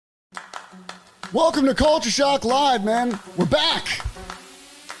Welcome to Culture Shock Live, man. We're back.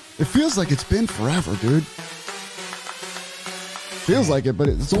 It feels like it's been forever, dude. Feels like it, but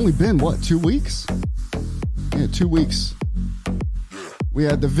it's only been, what, 2 weeks? Yeah, 2 weeks. We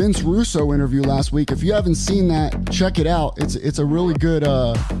had the Vince Russo interview last week. If you haven't seen that, check it out. It's a really good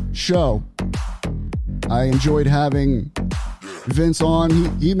show. I enjoyed having Vince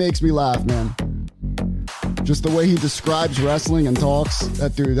on. He makes me laugh, man. Just the way he describes wrestling and talks,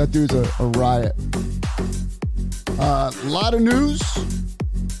 that dude's a riot. Lot of news.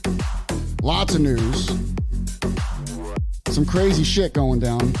 Lots of news. Some crazy shit going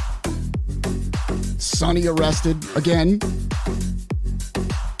down. Sunny arrested again.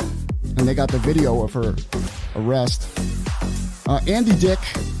 And they got the video of her arrest. Andy Dick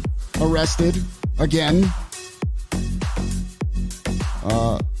arrested again.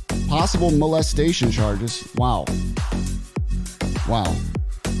 Possible molestation charges. Wow.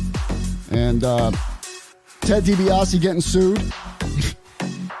 And Ted DiBiase getting sued.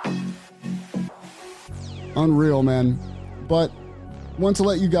 Unreal, man. But want to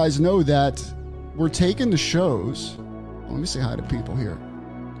let you guys know that we're taking the shows. Let me say hi to people here.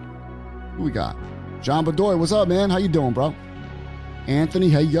 Who we got? John Bedoy, what's up, man? How you doing, bro? Anthony,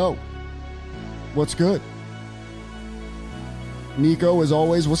 hey, yo. What's good? Nico, as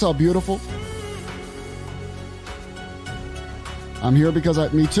always, what's up, beautiful? I'm here because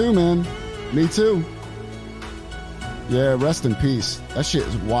me too, man. Me too. Yeah, rest in peace. That shit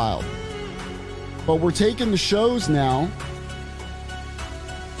is wild. But we're taking the shows now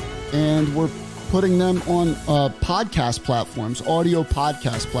and we're putting them on podcast platforms, audio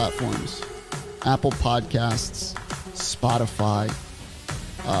podcast platforms. Apple Podcasts, Spotify,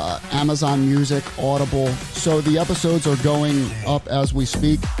 Amazon Music, Audible. So the episodes are going up as we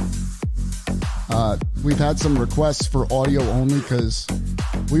speak. We've had some requests for audio only because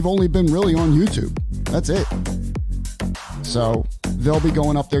we've only been really on YouTube. That's it. So they'll be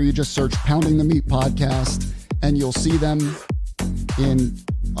going up there. You just search Pounding the Meat Podcast and you'll see them in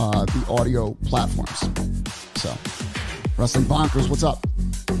the audio platforms. So Wrestling Bonkers, what's up?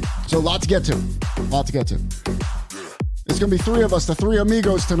 So a lot to get to. It's going to be three of us, the three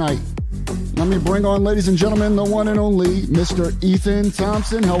amigos tonight. Let me bring on, ladies and gentlemen, the one and only Mr. Ethan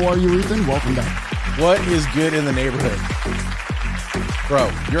Thompson. How are you, Ethan? Welcome back. What is good in the neighborhood? Bro,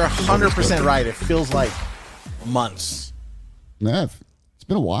 you're 100% right. It feels like months. Yeah, it's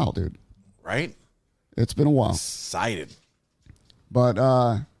been a while, dude. Right? It's been a while. Excited. But,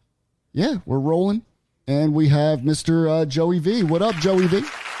 yeah, we're rolling. And we have Mr. Joey V. What up, Joey V?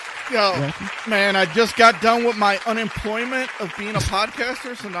 Yo, man, I just got done with my unemployment of being a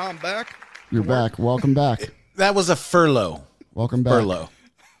podcaster, so now I'm back. You're back. Welcome back. That was a furlough. Welcome back. Furlough.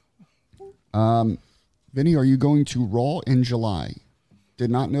 Vinny, are you going to Raw in July?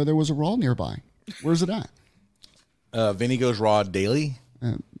 Did not know there was a Raw nearby. Where's it at? Vinny goes Raw daily.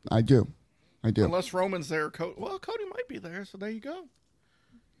 I do. Unless Roman's there. Cody might be there, so there you go.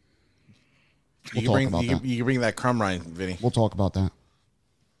 You can bring that crumb rind, Vinny. We'll talk about that.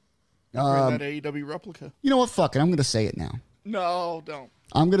 Bring that AEW replica. You know what? Fuck it. I'm going to say it now. No, don't.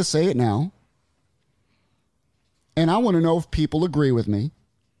 I'm going to say it now. And I want to know if people agree with me.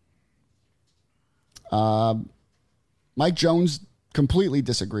 Mike Jones completely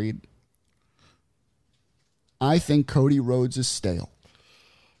disagreed. I think Cody Rhodes is stale.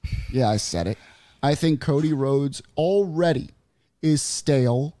 Yeah, I said it. I think Cody Rhodes already is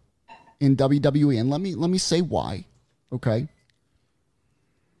stale in WWE. And let me say why. Okay?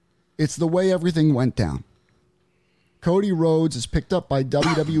 It's the way everything went down. Cody Rhodes is picked up by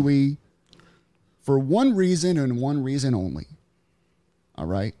WWE for one reason and one reason only. All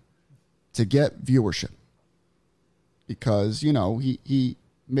right? To get viewership. Because, you know, he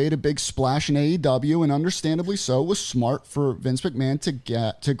made a big splash in AEW, and understandably so, was smart for Vince McMahon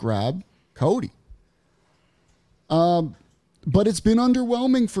to grab Cody. But it's been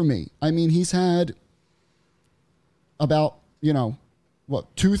underwhelming for me. I mean, he's had about,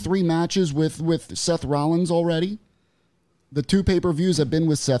 2-3 matches with Seth Rollins already. The 2 pay-per-views have been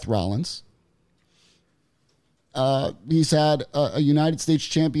with Seth Rollins. He's had a United States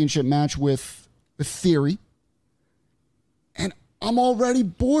Championship match with Theory. And I'm already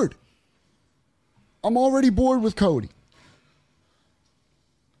bored. I'm already bored with Cody.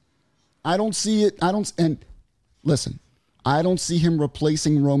 I don't see it. And listen, I don't see him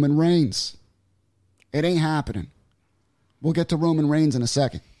replacing Roman Reigns. It ain't happening. We'll get to Roman Reigns in a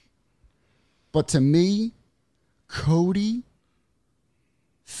second. But to me, Cody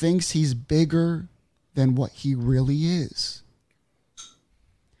thinks he's bigger than what he really is.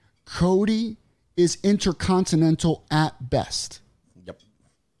 Cody is intercontinental at best. Yep.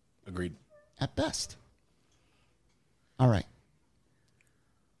 Agreed. At best. All right.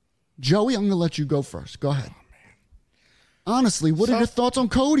 Joey, I'm going to let you go first. Go ahead. Honestly, what are your thoughts on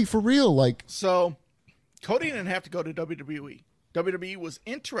Cody for real? So, Cody didn't have to go to WWE. WWE was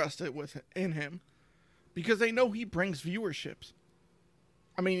interested in him because they know he brings viewerships.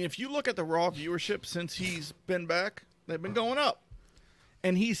 I mean, if you look at the Raw viewership since he's been back, they've been going up.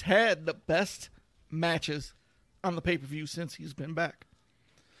 And he's had the best matches on the pay-per-view since he's been back.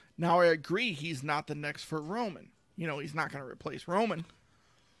 Now, I agree he's not the next for Roman. He's not going to replace Roman.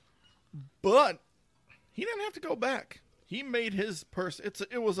 But he didn't have to go back. He made his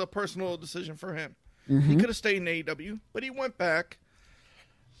it was a personal decision for him. Mm-hmm. He could have stayed in AEW, but he went back.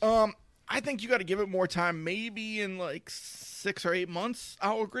 I think you got to give it more time. Maybe in like 6 or 8 months,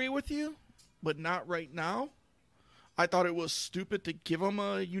 I'll agree with you, but not right now. I thought it was stupid to give him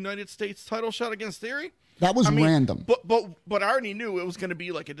a United States title shot against Theory. That was random. But I already knew it was going to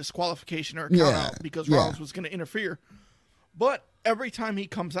be like a disqualification or a count out because Rollins was going to interfere. But every time he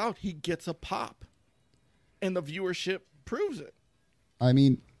comes out, he gets a pop. And the viewership proves it. I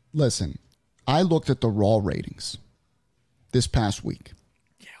mean, listen, I looked at the Raw ratings this past week.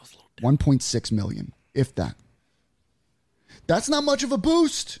 Yeah, it was a little different. 1.6 million, if that. That's not much of a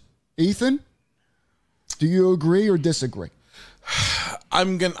boost. Ethan, do you agree or disagree?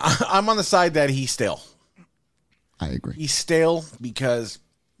 I'm on the side that he's stale. I agree. He's stale because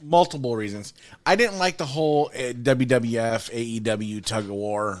multiple reasons. I didn't like the whole WWF, AEW tug of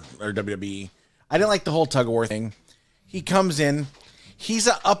war, or WWE. I didn't like the whole tug of war thing. He comes in. He's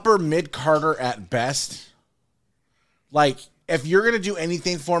an upper mid-carder at best. Like, if you're going to do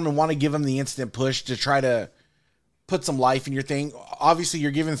anything for him and want to give him the instant push to try to put some life in your thing, obviously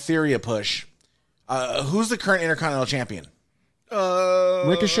you're giving Theory a push. Who's the current Intercontinental Champion?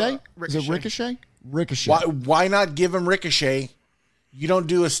 Ricochet? Is it Ricochet? Ricochet. Why not give him Ricochet? You don't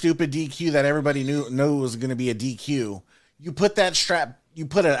do a stupid DQ that everybody knew was going to be a DQ. You put that strap, you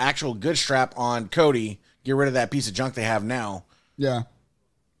put an actual good strap on Cody, get rid of that piece of junk they have now. Yeah.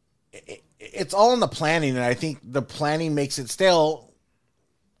 It's all in the planning, and I think the planning makes it stale.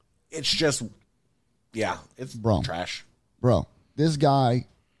 It's just, it's trash. Bro, this guy,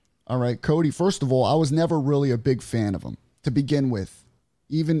 all right, Cody, first of all, I was never really a big fan of him to begin with.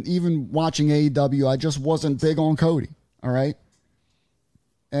 Even watching AEW, I just wasn't big on Cody, all right?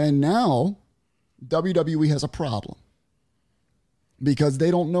 And now WWE has a problem because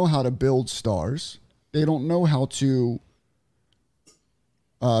they don't know how to build stars. They don't know how to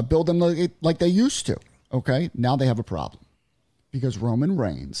build them like they used to, okay? Now they have a problem because Roman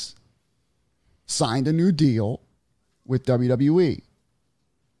Reigns signed a new deal with WWE.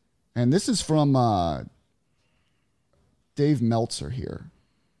 And this is from Dave Meltzer here.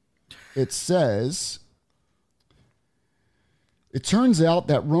 It says, it turns out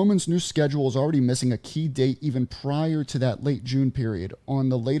that Roman's new schedule is already missing a key date even prior to that late June period. On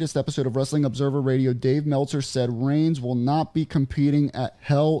the latest episode of Wrestling Observer Radio, Dave Meltzer said Reigns will not be competing at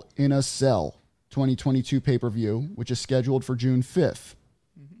Hell in a Cell 2022 pay-per-view, which is scheduled for June 5th.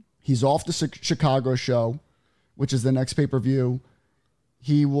 Mm-hmm. He's off the Chicago show, which is the next pay-per-view.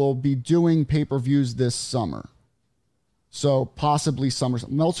 He will be doing pay-per-views this summer. So possibly summer.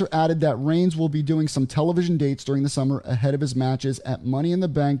 Meltzer added that Reigns will be doing some television dates during the summer ahead of his matches at Money in the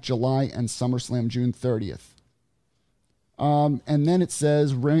Bank July and SummerSlam June 30th. And then it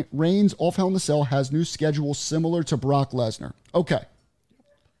says Reigns off Hell in a Cell has new schedule similar to Brock Lesnar. Okay.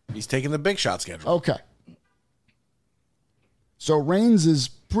 He's taking the big shot schedule. Okay. So Reigns is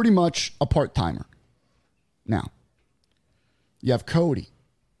pretty much a part-timer. Now, you have Cody.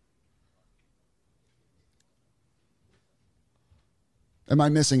 Am I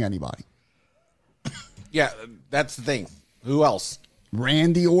missing anybody? Yeah, that's the thing. Who else?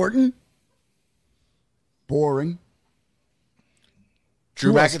 Randy Orton? Boring.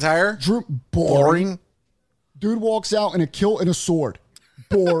 Drew McIntyre? Drew, boring. Dude walks out in a kilt and a sword.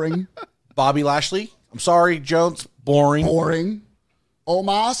 Boring. Bobby Lashley? I'm sorry, Jones. Boring. Boring.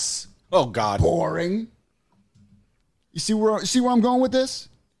 Omos? Oh, God. Boring. You see where I'm going with this?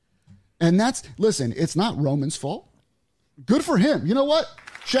 And listen, it's not Roman's fault. Good for him. You know what?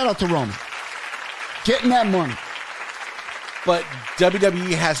 Shout out to Roman. Getting that money. But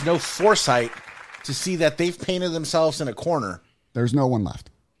WWE has no foresight to see that they've painted themselves in a corner. There's no one left.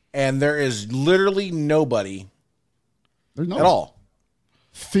 And there is literally nobody at all.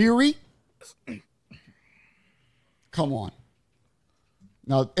 Theory? Come on.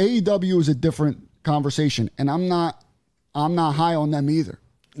 Now, AEW is a different conversation, and I'm not high on them either.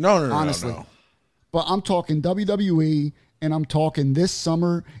 No, honestly. No. But I'm talking WWE, and I'm talking this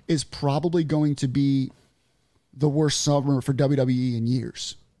summer is probably going to be the worst summer for WWE in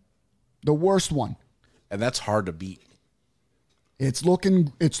years. The worst one. And that's hard to beat. It's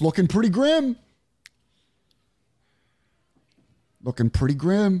looking pretty grim. Looking pretty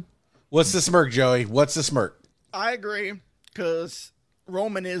grim. What's the smirk, Joey? What's the smirk? I agree, because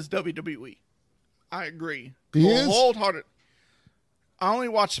Roman is WWE. I agree. He is? Wholehearted. I only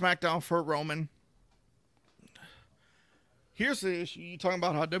watch SmackDown for Roman. Here's the issue. You're talking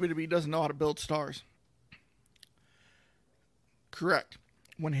about how WWE doesn't know how to build stars. Correct.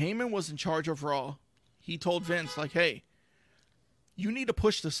 When Heyman was in charge of Raw, he told Vince, like, hey, you need to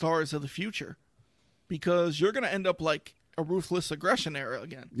push the stars of the future because you're going to end up like a Ruthless Aggression era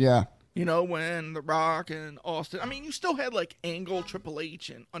again. Yeah. You know, when The Rock and Austin, I mean, you still had like Angle, Triple H,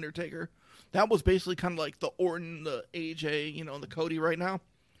 and Undertaker. That was basically kind of like the Orton, the AJ, you know, the Cody right now.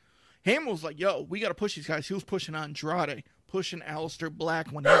 Heyman was like, yo, we got to push these guys. He was pushing Andrade, pushing Aleister Black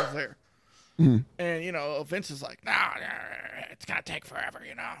when he was there. Mm-hmm. And, you know, Vince is like, nah, it's going to take forever,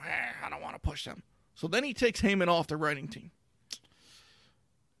 you know. I don't want to push them. So then he takes Heyman off the writing team.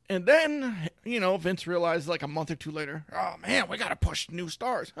 And then, you know, Vince realized like a month or two later, oh, man, we got to push new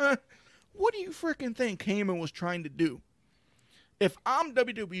stars. What do you freaking think Heyman was trying to do? If I'm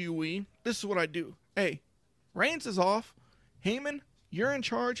WWE, this is what I do. Hey, Reigns is off. Heyman, you're in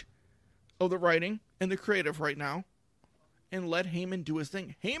charge of the writing and the creative right now. And let Heyman do his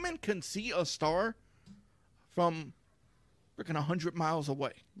thing. Heyman can see a star from freaking 100 miles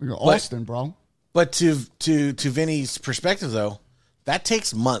away. Austin, bro. But to Vinny's perspective, though, that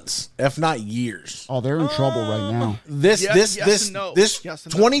takes months, if not years. Oh, they're in trouble right now. This no.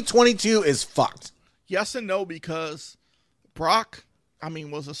 2022 is fucked. Yes and no, because Brock, I mean,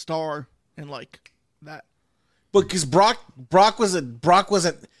 was a star in like that. But because Brock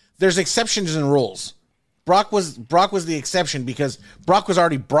wasn't. There's exceptions and rules. Brock was the exception because Brock was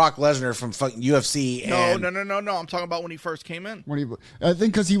already Brock Lesnar from fucking UFC. No. And I'm talking about when he first came in. I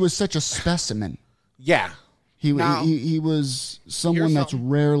think because he was such a specimen. Yeah. He was someone that's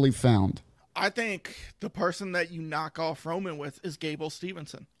rarely found. I think the person that you knock off Roman with is Gable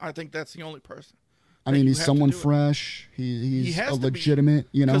Stevenson. I think that's the only person. I mean, he's someone fresh. He's a legitimate,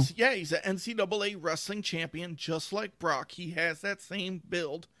 you know. Yeah, he's an NCAA wrestling champion, just like Brock. He has that same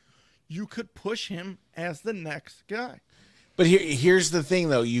build. You could push him as the next guy. But here's the thing,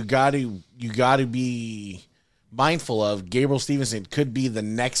 though. You got to be mindful of Gabriel Stevenson could be the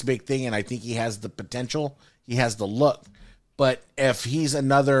next big thing, and I think he has the potential. He has the look. But if he's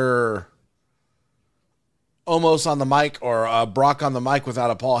another almost on the mic or Brock on the mic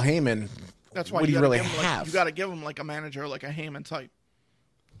without a Paul Heyman, that's why what do you really have? You got to give him like a manager, like a Heyman type.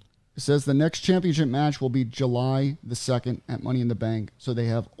 It says the next championship match will be July the 2nd at Money in the Bank. So they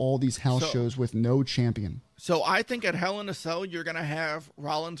have all these house shows with no champion. So I think at Hell in a Cell, you're going to have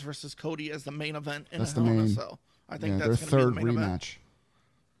Rollins versus Cody as the main event in Hell in a Cell. I think that's their going to be third the main rematch. Event.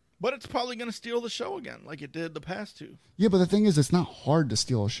 But it's probably going to steal the show again, like it did the past two. Yeah, but the thing is, it's not hard to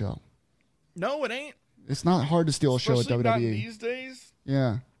steal a show. No, it ain't. It's not hard to steal a show at WWE. Not these days.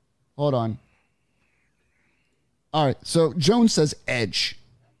 Yeah. Hold on. All right. So Jones says Edge.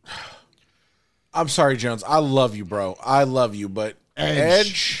 I'm sorry, Jones. I love you, bro. I love you, but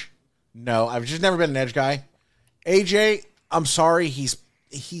Edge? No, I've just never been an Edge guy. AJ, I'm sorry. He's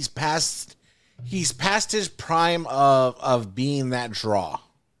past his prime of being that draw.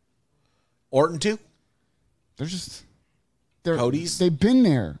 Orton too? Cody's? They've been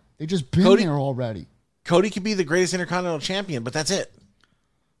there. They just been there already. Cody could be the greatest Intercontinental Champion, but that's it.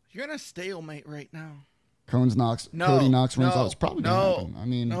 You're in a stalemate right now. Cody knocks Reigns out. It's probably going to happen. I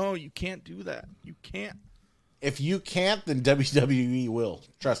mean, no, you can't do that. You can't. If you can't, then WWE will.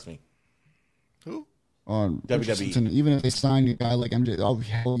 Trust me. Who? WWE. Even if they signed a guy like MJ, oh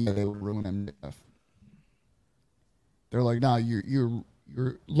hell yeah, they would ruin MJF. They're like, no, you're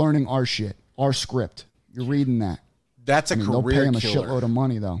learning our shit, our script. You're reading that. That's a career killer. They'll pay him a shitload of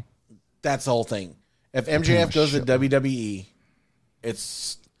money though. That's the whole thing. If MJF goes to WWE,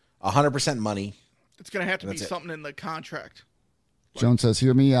 it's 100% money. It's going to have to be something in the contract. Jones says,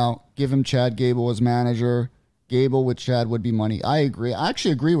 hear me out. Give him Chad Gable as manager. Gable with Chad would be money. I agree. I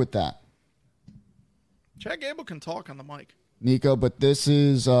actually agree with that. Chad Gable can talk on the mic. Nico, but this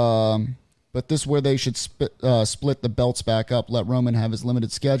is where they should split the belts back up. Let Roman have his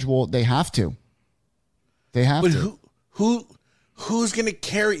limited schedule. They have to. But who's going to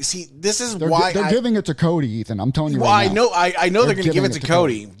carry? See, this is why they're giving it to Cody, Ethan. I'm telling you right now. I know they're going to give it to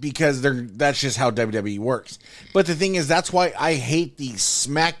Cody because that's just how WWE works. But the thing is, that's why I hate the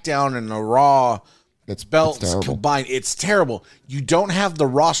SmackDown and the Raw belts combined. It's terrible. You don't have the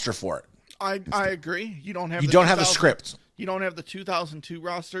roster for it. I agree. You don't have the script. You don't have the 2002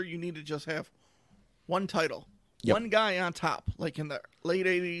 roster. You need to just have one title. Yep. One guy on top, like in the late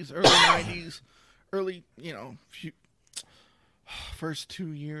 80s, early 90s, early, first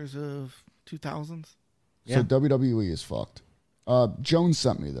 2 years of 2000s. Yeah. So WWE is fucked. Jones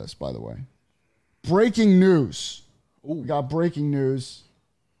sent me this, by the way. Breaking news. We got breaking news.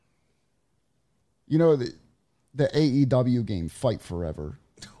 You know, the AEW game, Fight Forever,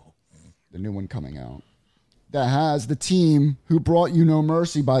 the new one coming out, that has the team who brought you No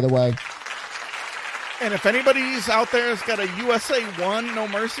Mercy, by the way. And if anybody's out there has got a USA 1 No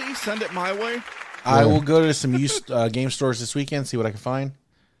Mercy, send it my way. I will go to some used game stores this weekend, see what I can find.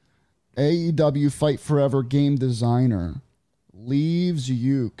 AEW Fight Forever game designer leaves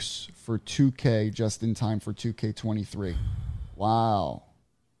Ukes for 2K just in time for 2K23. Wow.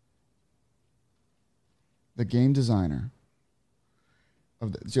 The game designer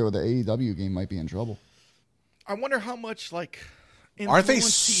of the AEW game might be in trouble. I wonder how much Aren't they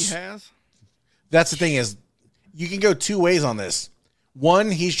influence he has. That's the thing is, you can go two ways on this. One,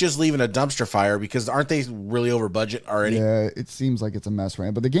 he's just leaving a dumpster fire because aren't they really over budget already? Yeah, it seems like it's a mess right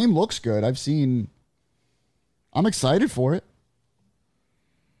now. But the game looks good. I'm excited for it.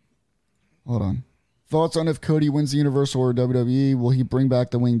 Hold on. Thoughts on if Cody wins the Universal or WWE? Will he bring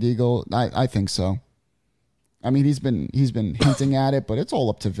back the Winged Eagle? I think so. I mean, he's been hinting at it, but it's all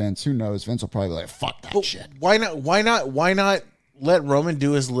up to Vince. Who knows? Vince will probably be like, fuck that shit. Why not let Roman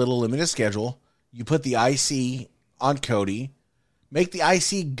do his little limited schedule? You put the IC on Cody. Make the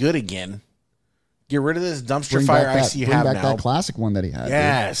IC good again. Get rid of this dumpster fire IC you have now. Bring back that classic one that he had.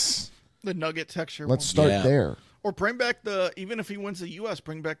 Yes. The nugget texture. Let's start there. Or bring back even if he wins the US,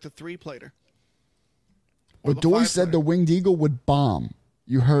 bring back the 3-plater. But Doy said the Winged Eagle would bomb.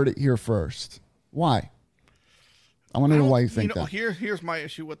 You heard it here first. Why? I want to know why you think that. Here's my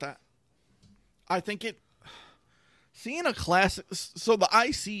issue with that. I think seeing a classic. So the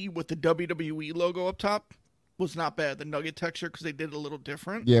IC with the WWE logo up top was not bad. The nugget texture because they did it a little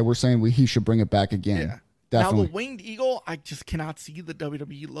different. Yeah, we're saying he should bring it back again. Yeah, definitely. Now the Winged Eagle, I just cannot see the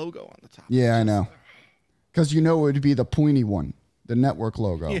WWE logo on the top. Yeah, I know. Because it would be the pointy one, the network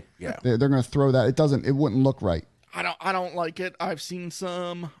logo. Yeah. They're going to throw that. It wouldn't look right. I don't like it. I've seen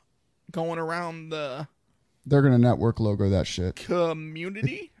some going around the. They're going to network logo that shit.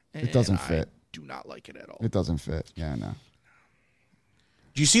 Community. It doesn't fit. I do not like it at all. It doesn't fit. Yeah, I know.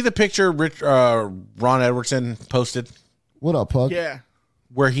 Do you see the picture Ron Edwardson posted? What up, Pug? Yeah.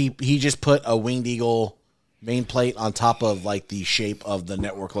 Where he just put a Winged Eagle main plate on top of the shape of the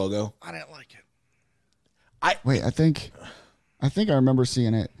network logo. I didn't like it. I think I remember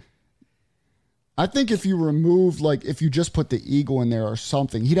seeing it. I think if you remove if you just put the eagle in there or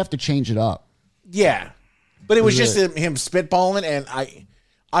something, he'd have to change it up. Yeah. But it was just him spitballing, and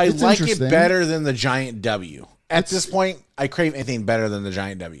I like it better than the Giant W. At this point, I crave anything better than the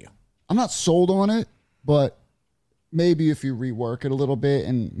Giant W. I'm not sold on it, but maybe if you rework it a little bit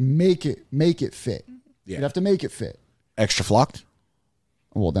and make it fit. Yeah. You'd have to make it fit. Extra flocked?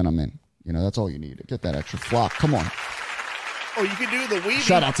 Well, then I'm in. That's all you need. Get that extra flock. Come on. Oh, you could do the weaving.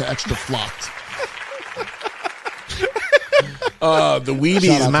 Shout out to extra flocked. The weeby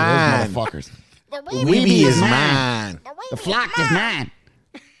is mine. Motherfuckers. The weeby is mine. The flock is mine.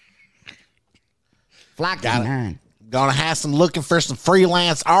 Flock is mine. Gonna have some looking for some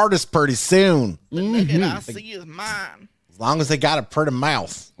freelance artists pretty soon. The nugget I see is mine. As long as they got a pretty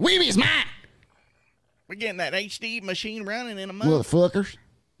mouth. Weeby is mine. We're getting that HD machine running in a month. Motherfuckers.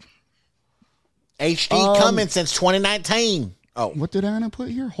 HD coming since 2019. Oh. What did Anna put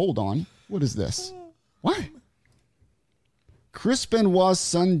here? Hold on. What is this? What? Chris Benoit's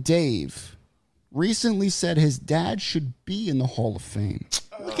son, Dave, recently said his dad should be in the Hall of Fame.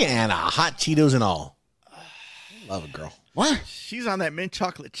 Look at Anna. Hot Cheetos and all. Love it, girl. What? She's on that mint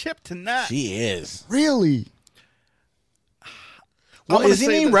chocolate chip tonight. She is. Really? Well, isn't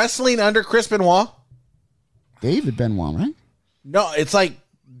he wrestling under Chris Benoit? David Benoit, right? No, it's like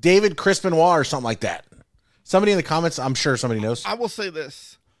David Chris Benoit or something like that. Somebody in the comments, I'm sure somebody knows. I will say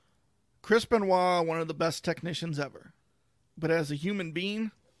this. Chris Benoit, one of the best technicians ever. But as a human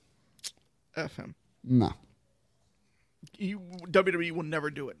being, F him. No. WWE will never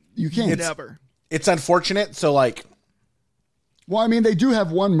do it. You can't. Never. It's unfortunate. So, well, I mean, they do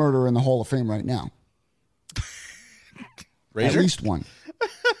have one murderer in the Hall of Fame right now. Razor? At least one.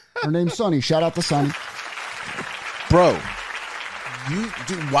 Her name's Sunny. Shout out to Sunny. Bro,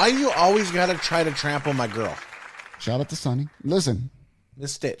 why do you always got to try to trample my girl? Shout out to Sunny. Listen.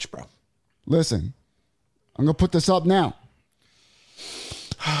 Miss Stitch, bro. Listen. I'm going to put this up now.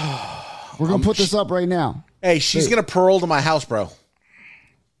 We're going to put this up right now. Hey, she's going to parole to my house, bro.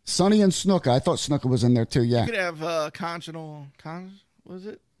 Sonny and Snuka. I thought Snuka was in there too, yeah. You could have conjugal, was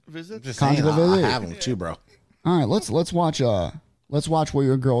it? Visit? Just saying, Conjugal I visit. have them too, bro. All right, let's watch where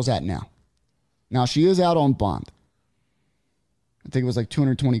your girl's at now. Now she is out on bond. I think it was like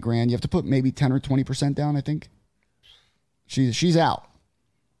 220 grand. You have to put maybe 10 or 20% down, I think. She's out.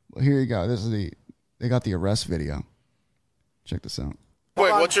 Well, here you go. They got the arrest video. Check this out.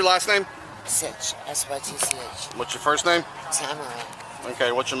 Wait, what's your last name? Sitch, S-Y-T-C-H. What's your first name? Tamara.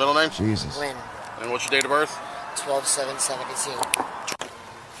 Okay, what's your middle name? Jesus. Lynn. And what's your date of birth? 12/7/72.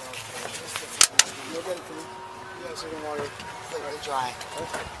 Completely dry.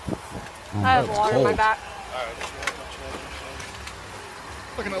 I have water in my back.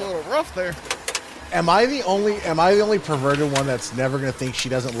 Looking a little rough there. Am I the only perverted one that's never gonna think she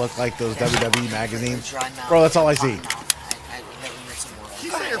doesn't look like those WWE magazines? Bro, that's all I see. She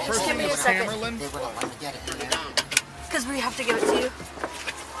said your first name was Tamerlan. They wouldn't let me get it. Because we have to give it to you.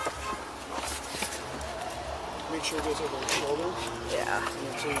 Make sure it goes over the shoulder. Yeah.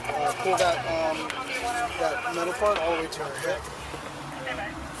 And so pull that metal part all the way to her hip.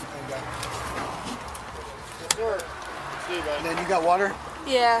 And then you got water?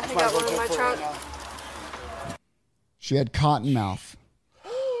 Yeah, I got one in my trunk. She had cotton mouth.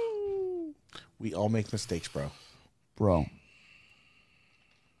 We all make mistakes, bro. Bro.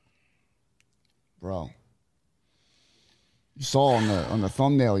 You saw on the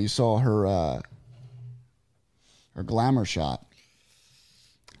thumbnail, you saw her glamour shot.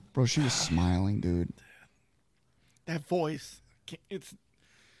 Bro, she was smiling, dude. That voice. It's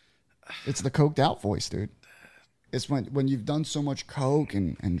the coked out voice, dude. It's when you've done so much coke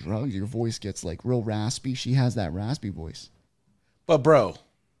and drugs, your voice gets like real raspy. She has that raspy voice. But bro,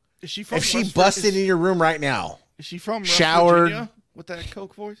 is she from if she West busted in your room right now, Is she from West showered Virginia with that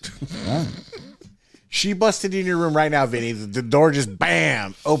coke voice? Yeah. she busted in your room right now, Vinny. The door just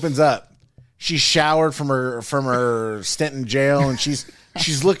bam opens up. She showered from her stint in jail, and she's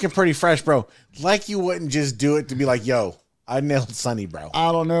looking pretty fresh, bro. Like you wouldn't just do it to be like, yo, I nailed Sonny, bro.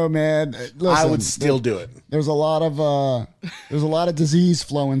 I don't know, man. Listen, I would still do it. There's a lot of disease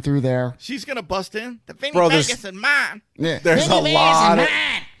flowing through there. She's gonna bust in. The Vinny Bro, Vegas and mine. Yeah. There's a lot of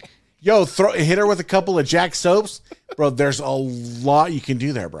yo. Hit her with a couple of Jack soaps, bro. There's a lot you can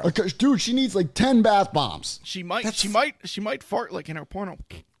do there, bro. Okay, dude, she needs like 10 bath bombs. She might fart like in her porno.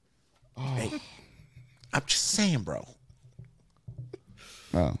 Hey, I'm just saying, bro.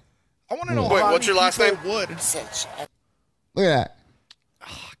 Oh, I want to know. Wait, how what's your many last name? people would. Sitch. look at that.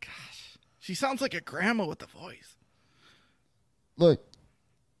 Oh gosh, she sounds like a grandma with the voice. Look,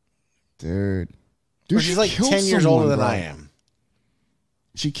 dude. She's she like killed 10 years someone, older than bro. I am.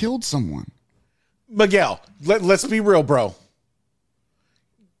 She killed someone. Miguel, let's be real, bro.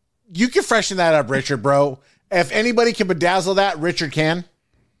 You can freshen that up, Richard, bro. If anybody can bedazzle that, Richard can.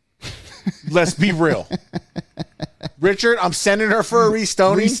 Let's be real. Richard, I'm sending her for a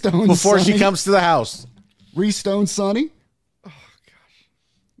restoning Restone before she Sonny. comes to the house. Restone Sonny. Oh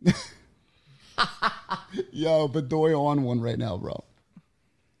gosh. Yo, Bedoy on one right now, bro.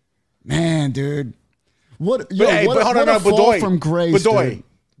 Man, dude. What? But, hey, what, but hold what on, a no, fall Bedoy. from grace, dude.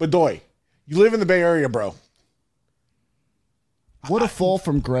 Bedoy. You live in the Bay Area, bro. What a fall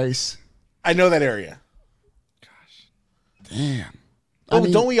from grace. I know that area. Damn. Oh, I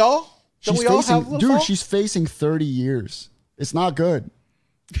mean, don't we all? Don't she's we all facing, have a little dude, fall? she's facing 30 years. It's not good.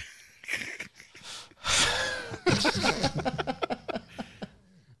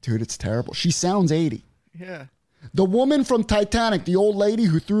 Dude, it's terrible. She sounds 80. Yeah. The woman from Titanic, the old lady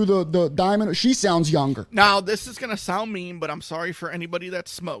who threw the diamond, she sounds younger. Now this is gonna sound mean, but I'm sorry for anybody that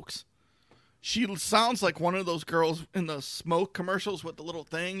smokes. She sounds like one of those girls in the smoke commercials with the little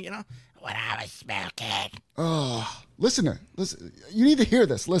thing, you know. When I was smoking. Oh, listen. You need to hear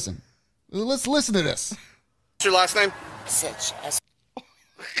this. Listen. Let's listen to this. What's your last name? Sitch.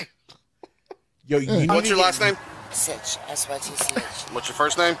 Yo, you know What's your last name? Sitch. S-Y-T-C-H. What's your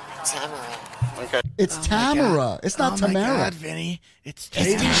first name? Tamara. Okay. It's Tamara. It's not Oh my Tamara. God, Vinny. It's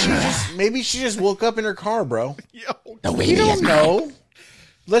maybe she just woke up in her car, bro. Yo. We don't know.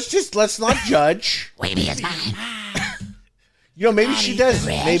 Let's not judge. Wavy is mine. You know, maybe she does.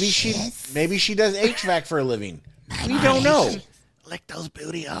 Maybe she does HVAC for a living. We don't know. Lick those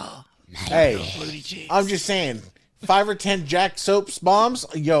booty hole. Hey, Booty cheeks. I'm just saying, 5 or 10 Jack soaps bombs.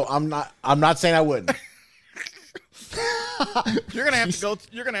 Yo, I'm not saying I wouldn't. You're gonna have to go.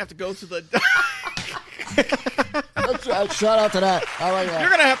 You're gonna have to go to the. Shout out to that. I like that. You're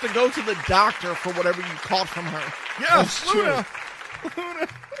gonna have to go to the doctor for whatever you caught from her. Yes, That's Luna.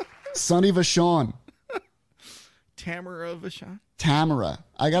 Sonny Vachon. Tamara Vachon. Tamara.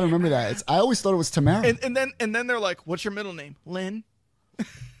 I gotta remember that. I always thought it was Tamara. And then they're like, "What's your middle name?" Lynn.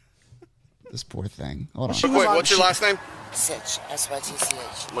 This poor thing. Hold on. Wait, what's your last name? Sitch.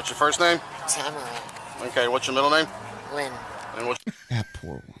 S-Y-T-C-H. What's your first name? Tamara. Okay, what's your middle name? Lynn. And what's That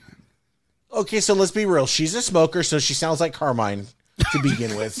poor woman. Okay, so let's be real. She's a smoker, so she sounds like Carmine to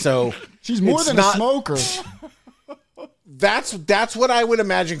begin with. So She's more it's than not- a smoker. That's what I would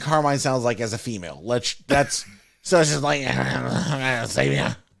imagine Carmine sounds like as a female. So it's just like save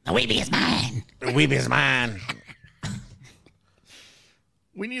ya. The weeby is mine. The weeby is mine.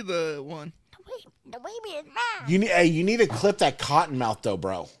 We need the one. The weeby is mine. You need to clip that cotton mouth though,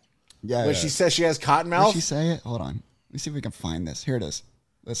 bro. Yeah. When she says she has cotton Did mouth. she say it? Hold on. Let me see if we can find this. Here it is.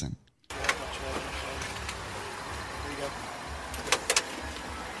 Listen.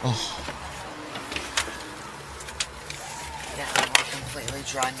 Oh, Yeah, I'm all completely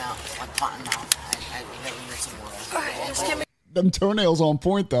dry mouth, like cotton mouth. I really need some water. Alright, just give me them toenails on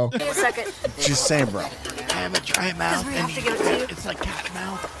point though. a second. Just saying, bro. I have a dry mouth. we have to give it to you. It's like cat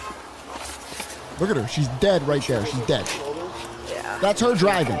mouth. Look at her. She's dead right there. She's dead. Yeah. That's her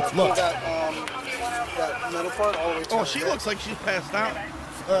driving. Look. That middle part all the way to Oh, she looks like she's passed out.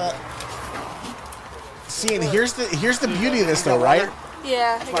 See, and here's the beauty of this though, right?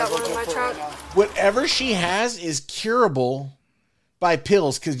 Yeah, I got one in my trunk. Whatever she has is curable by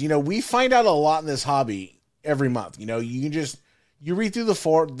pills, because we find out a lot in this hobby every month. You can just read through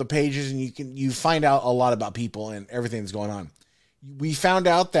the pages and you find out a lot about people and everything that's going on. We found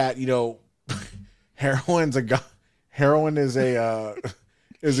out that heroin is a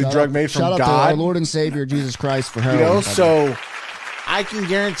drug made from shout out God. to our Lord and Savior Jesus Christ for heroin. So I can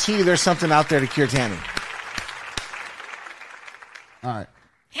guarantee you there's something out there to cure Tammy. All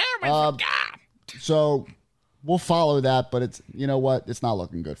right. So we'll follow that, but it's what? It's not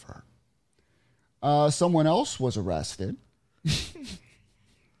looking good for her. Someone else was arrested.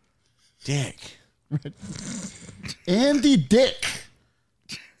 Dick. Andy Dick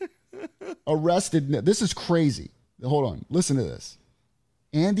arrested. This is crazy. Hold on. Listen to this.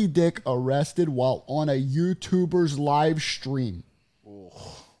 Andy Dick arrested while on a YouTuber's live stream.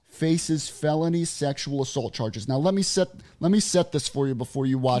 Faces felony sexual assault charges. Now let me set this for you before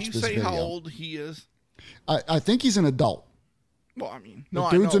you watch Can you this say video. how old he is? I think he's an adult. Well, I mean, The no,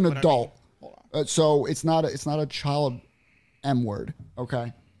 dude's I know, an but adult. hold on. So it's not a child M word,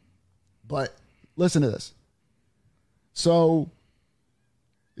 okay? But listen to this. So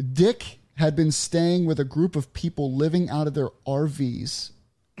Dick had been staying with a group of people living out of their RVs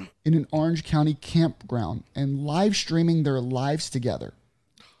in an Orange County campground and live streaming their lives together,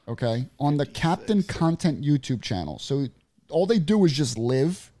 okay, on the Captain Content YouTube channel. So all they do is just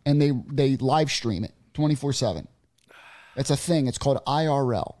live and they live stream it 24/7. It's a thing. It's called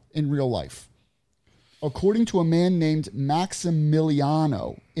IRL in real life. According to a man named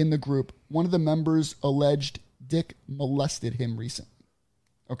Maximiliano in the group, one of the members alleged Dick molested him recently.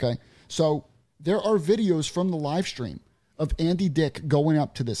 Okay, so there are videos from the live stream of Andy Dick going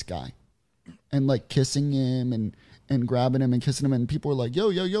up to this guy and like kissing him and grabbing him and kissing him, and people are like,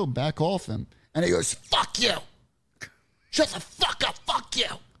 yo, back off him. And he goes, fuck you. Shut the fuck up, fuck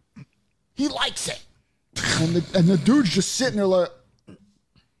you. He likes it. And the dude's just sitting there like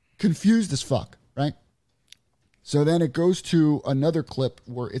confused as fuck, right? So then it goes to another clip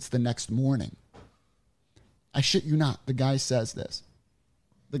where it's the next morning. I shit you not. The guy says this.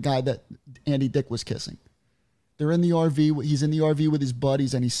 The guy that Andy Dick was kissing. They're in the RV. He's in the RV with his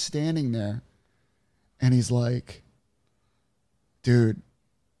buddies, and he's standing there. And he's like, dude,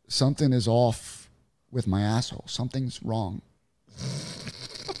 something is off with my asshole. Something's wrong.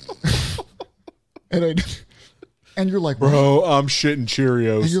 And you're like, Bro, I'm shitting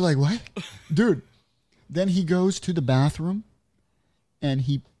Cheerios. and you're like, what? Dude. Then he goes to the bathroom and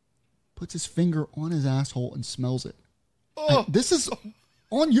he puts his finger on his asshole and smells it. Oh, And this is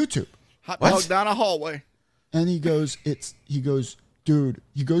on YouTube. hot What? dog down a hallway. And he goes, dude,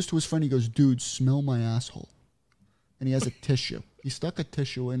 he goes to his friend, he goes, dude, smell my asshole. And he has a tissue. He stuck a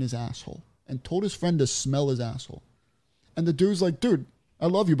tissue in his asshole and told his friend to smell his asshole. And the dude's like, dude, I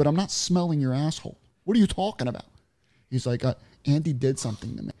love you, but I'm not smelling your asshole. What are you talking about? He's like, Andy did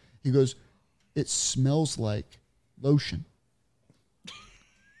something to me. He goes, it smells like lotion.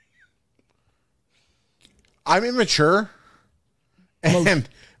 I'm immature, and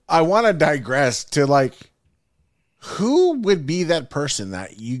I want to digress to like, who would be that person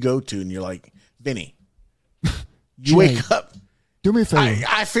that you go to and you're like, Vinny, you Jay. wake up. Do me a favor.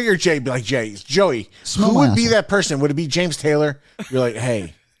 I figured Jay would be like, Jay, Joey, Smell who my would be asshole. that person? Would it be James Taylor? You're like,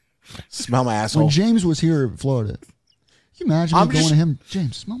 hey, smell my asshole. When James was here in Florida, can you imagine I'm me going just- to him,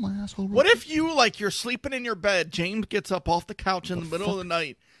 James, smell my asshole? real What if you, like, you're sleeping in your bed, James gets up off the couch in the middle of the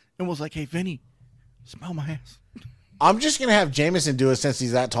night and was like, hey, Vinny, smell my ass. I'm just going to have Jameson do it since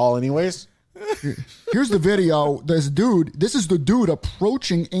he's that tall anyways. Here's the video. This is the dude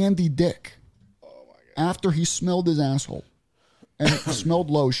approaching Andy Dick. Oh, my after he smelled his asshole and smelled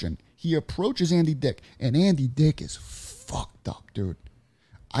lotion, he approaches Andy Dick, and Andy Dick is fucked up, dude.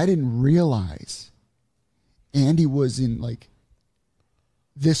 I didn't realize Andy was in like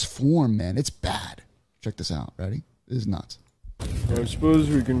this form, man. It's bad. Check this out. Ready? This is nuts. I suppose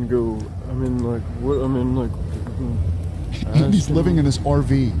we can go. Andy's living in this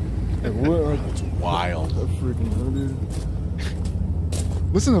RV. It's wild. I freaking know, dude.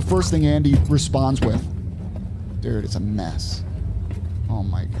 Listen to the first thing Andy responds with. Dude, it's a mess. Oh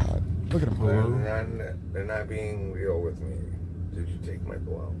my God. Look at him. They're not being real with me. Did you take my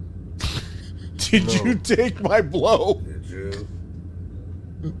blow? Did you take my blow? Did you?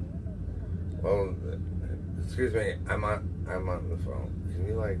 Well, excuse me. I'm on the phone. Can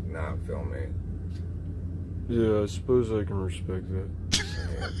you like not film me? Yeah, I suppose I can respect that.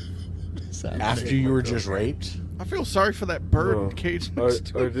 After you were just raped? I feel sorry for that bird cage I next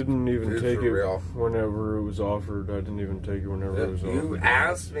to it. didn't even Dude, take for it real. whenever it was offered. I didn't even take it whenever it was offered. You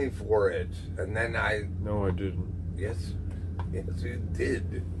asked me for it, and then I. No, I didn't. Yes, you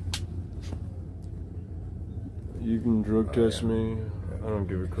did. You can drug test me. I don't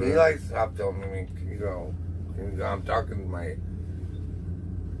give a crap. Can you like stop filming me? Can you go? I'm talking to my.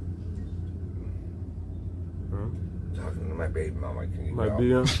 Talking to my baby mama. Can you My go?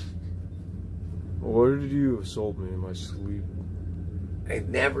 BM? Why did you assault me in my sleep? I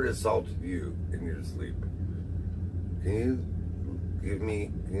never assaulted you in your sleep. Can you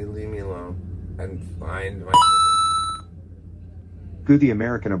leave me alone and find my. Who the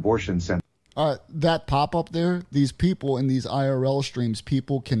American Abortion Center. That pop up there, these people in these IRL streams,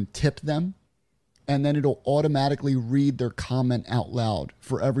 people can tip them, and then it'll automatically read their comment out loud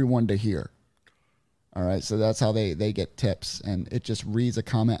for everyone to hear. All right, so that's how they get tips, and it just reads a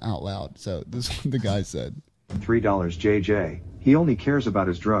comment out loud. So this is what the guy said. $3 JJ. He only cares about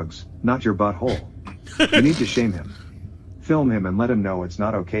his drugs, not your butthole. You need to shame him. Film him and let him know it's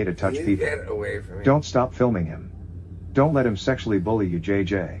not okay to touch people. Get away from me. Don't stop filming him. Don't let him sexually bully you,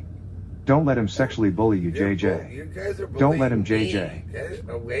 JJ. Don't let him sexually bully you, JJ. You guys are Don't let him, bullying me. JJ. Get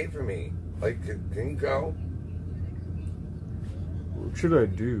away from me. Like, can you go? What should I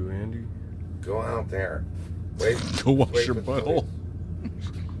do, Andy? Go out there. Wait. Go wash wait your for the butthole.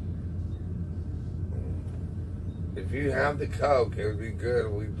 If you have the coke, it would be good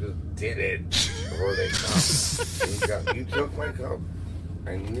if we just did it before they come. You took my coke.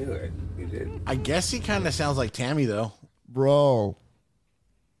 I knew it. You did. I guess he kind of sounds like Tammy, though. Bro.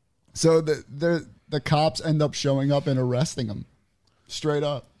 So the cops end up showing up and arresting him. Straight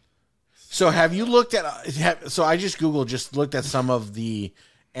up. So have you looked at... So I just looked at some of the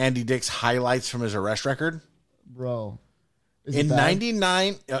Andy Dick's highlights from his arrest record. Bro. In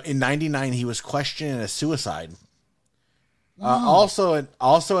 99, he was questioned in a suicide. Also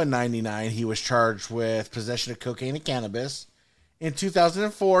in 99, he was charged with possession of cocaine and cannabis. In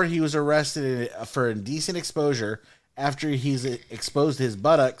 2004, he was arrested for indecent exposure after he's exposed his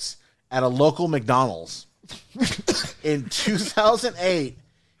buttocks at a local McDonald's. In 2008,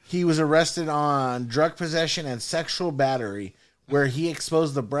 he was arrested on drug possession and sexual battery, where he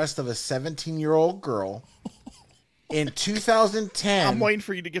exposed the breast of a 17-year-old girl. In 2010... I'm waiting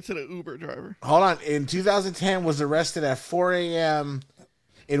for you to get to the Uber driver. Hold on. In 2010, was arrested at 4 a.m.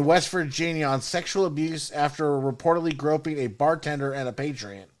 in West Virginia on sexual abuse after reportedly groping a bartender and a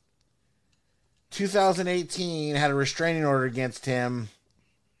patron. 2018 had a restraining order against him.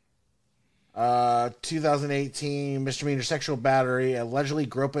 2018 misdemeanor sexual battery, allegedly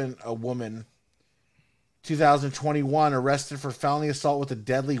groping a woman. 2021 arrested for felony assault with a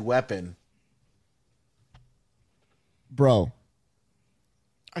deadly weapon. Bro.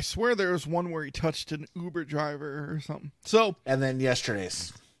 I swear there was one where he touched an Uber driver or something. So, and then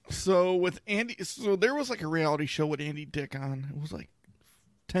yesterday's. So with Andy, so there was like a reality show with Andy Dick on. It was like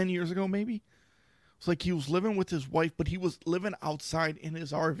 10 years ago, maybe. It's like he was living with his wife, but he was living outside in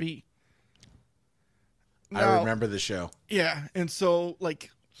his RV. Now, I remember the show. Yeah, and so like,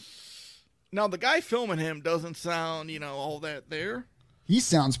 now the guy filming him doesn't sound, all that there. He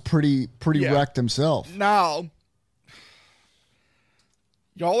sounds pretty wrecked himself. Now,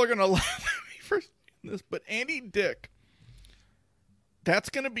 y'all are gonna laugh at me for this, but Andy Dick, that's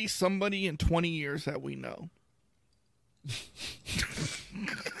gonna be somebody in 20 years that we know.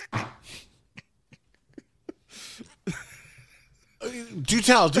 Do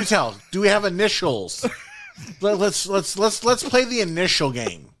tell. Do we have initials? Let's play the initial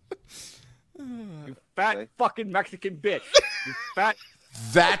game. You fat fucking Mexican bitch. You fat.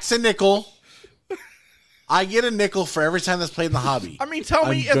 That's a nickel. I get a nickel for every time that's played in the hobby. I mean, tell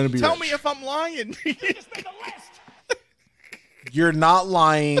me if I'm lying. You're not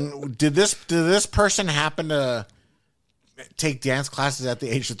lying. Did this person happen to take dance classes at the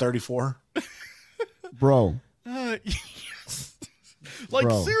age of 34? Bro. Yes. Like,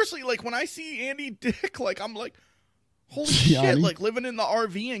 Bro. seriously, like, when I see Andy Dick, like, I'm like, holy Gianni? shit, like, living in the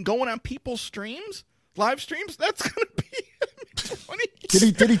RV and going on people's streams, live streams, that's going to be funny.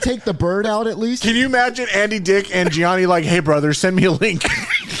 Did he take the bird out at least? Can you imagine Andy Dick and Gianni like, hey, brother, send me a link?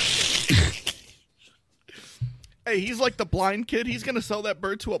 Hey, he's like the blind kid. He's going to sell that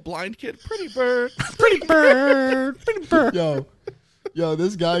bird to a blind kid. Pretty bird. Pretty bird. Pretty bird. Yo,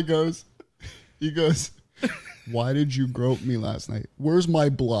 this guy goes, why did you grope me last night? Where's my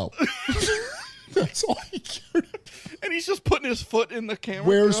blow? That's all he cared about. And he's just putting his foot in the camera.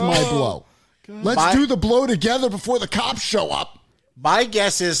 Where's my blow? God. Let's do the blow together before the cops show up. My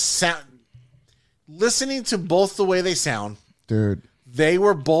guess is listening to both the way they sound, dude. They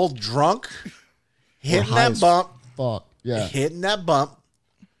were both drunk, hitting high that bump. Fuck yeah, hitting that bump,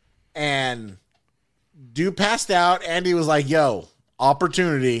 and dude passed out. Andy was like, "Yo,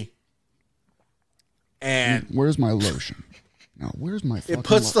 opportunity." And where's my lotion? No, where's my fucking it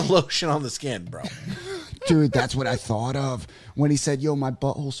puts lotion? the lotion on the skin, bro. Dude, that's what I thought of when he said, "Yo, my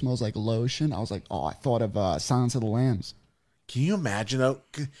butthole smells like lotion." I was like, "Oh, I thought of Silence of the Lambs." Can you imagine though?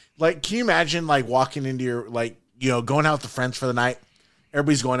 Like, can you imagine like walking into your going out with the friends for the night?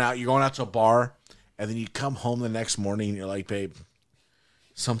 Everybody's going out. You're going out to a bar, and then you come home the next morning, and you're like, "Babe,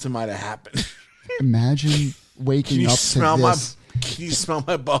 something might have happened." Imagine waking up to this. Can you smell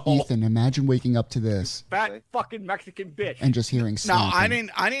my butthole? Ethan, imagine waking up to this. Fat fucking Mexican bitch. And just hearing No, snapping.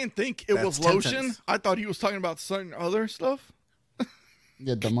 I didn't think it was lotion. I thought he was talking about certain other stuff.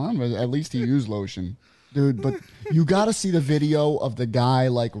 Yeah, the mom, at least he used lotion. Dude, but you got to see the video of the guy,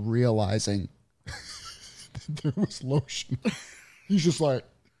 like, realizing that there was lotion. He's just like,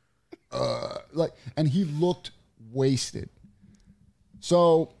 and he looked wasted.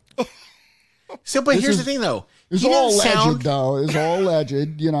 So but here's the thing, though. It's all alleged, though. It's all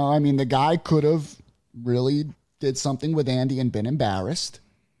alleged. You know, I mean, the guy could have really did something with Andy and been embarrassed.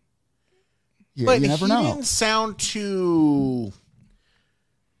 But you never he know. didn't sound too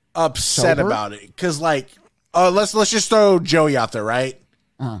upset Sober? about it. Because, like, let's just throw Joey out there, right?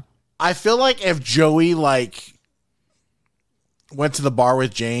 Uh-huh. I feel like if Joey, like, went to the bar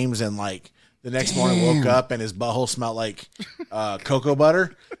with James and, like, the next morning woke up and his butthole smelled like cocoa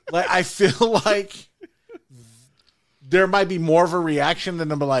butter, like, I feel like there might be more of a reaction than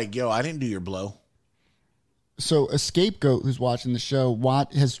to be like, yo, I didn't do your blow. So a scapegoat who's watching the show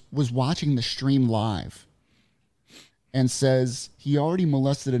was watching the stream live and says he already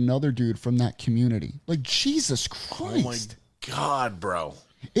molested another dude from that community. Like, Jesus Christ. Oh my God, bro.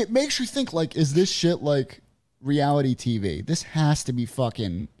 It makes you think, like, is this shit like reality TV? This has to be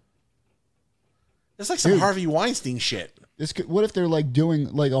fucking... It's like some Harvey Weinstein shit. What if they're like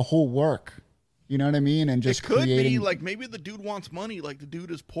doing like a whole work? You know what I mean? And just It could creating... be like maybe the dude wants money. Like the dude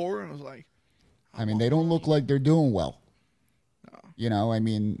is poor and was like, I mean, they don't look like they're doing well. No. You know, I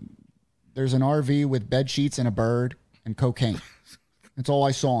mean, there's an RV with bed sheets and a bird and cocaine. That's all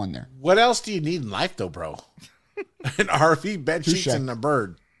I saw in there. What else do you need in life, though, bro? An RV, bed sheets, and a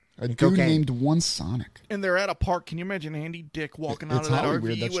bird. A dude cocaine. named One Sonic. and they're at a park. Can you imagine Andy Dick walking out It's of that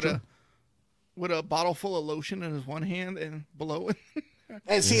Hollywood, RV that's with true. with a bottle full of lotion in his one hand and below it?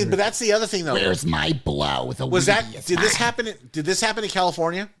 And see, but that's the other thing, though. Where's my blow with a Was that weed? did this happen? Did this happen in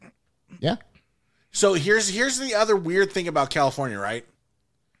California? Yeah. So here's the other weird thing about California, right?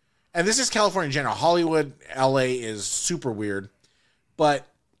 And this is California in general. Hollywood, LA is super weird. But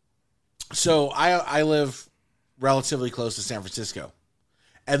so I live relatively close to San Francisco.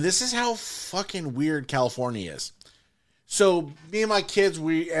 And this is how fucking weird California is. So me and my kids,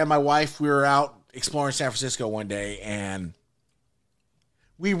 and my wife, we were out exploring San Francisco one day, and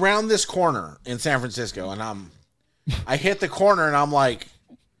we round this corner in San Francisco, and I hit the corner, and I'm like,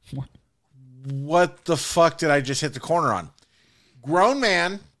 what the fuck did I just hit the corner on? Grown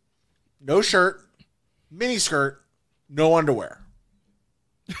man, no shirt, mini skirt, no underwear.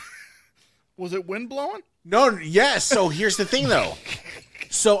 Was it wind blowing? No, yes. So here's the thing, though.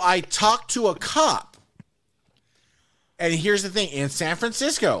 So I talked to a cop, and here's the thing. In San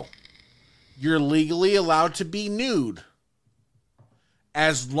Francisco, you're legally allowed to be nude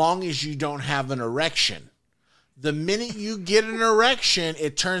as long as you don't have an erection. The minute you get an erection,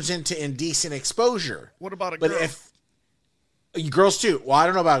 it turns into indecent exposure. What about a But girl? if girls too, well, I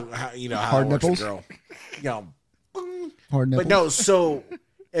don't know about how Hard it works nipples? with a girl. Hard nipples. But no. So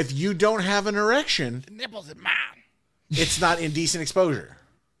if you don't have an erection, The nipples in mine. it's not indecent exposure.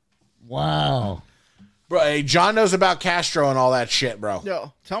 Wow. Bro, hey, John knows about Castro and all that shit, bro.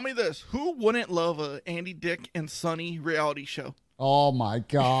 Yo, tell me this: who wouldn't love a Andy Dick and Sonny reality show? Oh my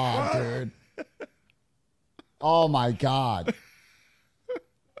god, dude. Oh my god.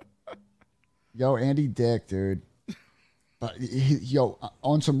 Yo, Andy Dick, dude. But yo,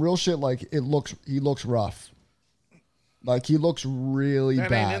 on some real shit, like he looks rough. Like he looks really That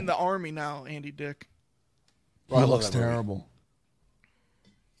bad. ain't in the army now, Andy Dick. He looks terrible.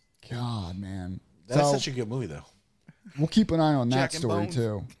 God, man. That's such a good movie, though. We'll keep an eye on that Jack and story Bones.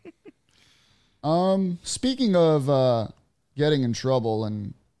 too. Speaking of getting in trouble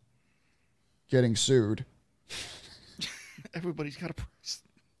and getting sued, Everybody's got a price.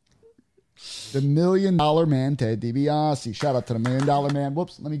 the $1 Million Man, Ted DiBiase. Shout out to the $1 Million Man.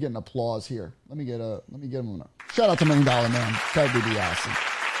 Whoops, let me get an applause here. Let me get him a shout out to $1 Million Man, Ted DiBiase.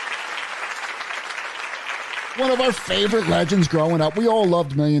 One of our favorite legends growing up. We all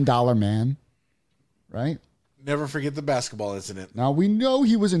loved $1 Million Man, right? Never forget the basketball incident. Now, we know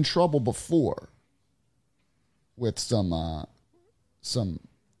he was in trouble before with some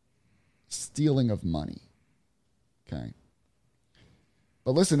stealing of money. Okay.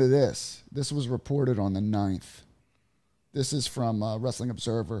 But listen to this. This was reported on the 9th. This is from Wrestling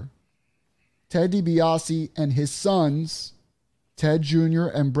Observer. Ted DiBiase and his sons, Ted Jr.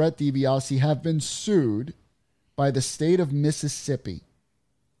 and Brett DiBiase, have been sued by the state of Mississippi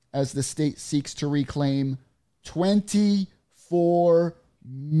as the state seeks to reclaim $24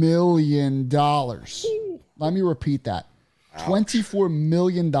 million. Let me repeat that. Ouch. $24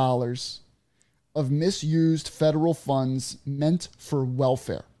 million of misused federal funds meant for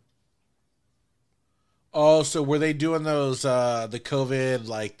welfare. Oh, so were they doing those the COVID,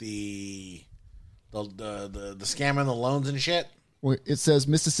 like the scamming the loans and shit? It says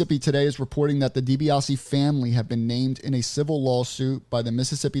Mississippi Today is reporting that the DiBiase family have been named in a civil lawsuit by the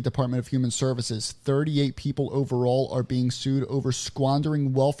Mississippi Department of Human Services. 38 people overall are being sued over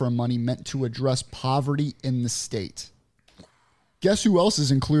squandering welfare money meant to address poverty in the state. Guess who else is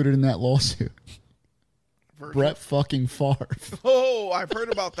included in that lawsuit? Brett fucking Favre. Oh, I've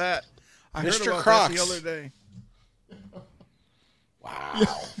heard about that. I heard Mr. about Crocs. that the other day. Wow.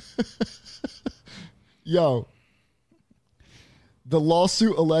 Yo. The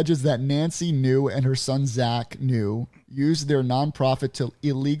lawsuit alleges that Nancy New and her son Zach New used their nonprofit to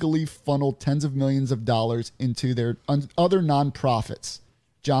illegally funnel tens of millions of dollars into their other nonprofits.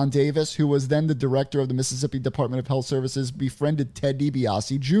 John Davis, who was then the director of the Mississippi Department of Health Services, befriended Ted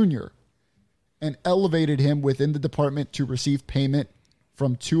DiBiase Jr. and elevated him within the department to receive payment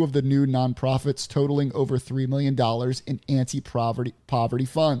from two of the new nonprofits totaling over $3 million in anti-poverty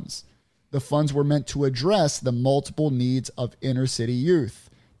funds. The funds were meant to address the multiple needs of inner city youth,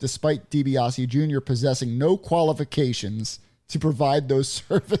 despite DiBiase Jr. possessing no qualifications to provide those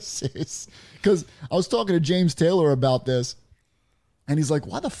services. Because I was talking to James Taylor about this, and he's like,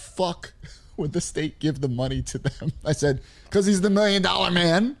 why the fuck would the state give the money to them? I said, because he's the $1 Million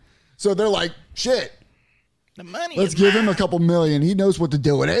Man. So they're like, shit, the money. Let's give him a couple million. He knows what to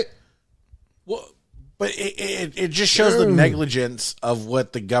do with it. Well, but it just shows the negligence of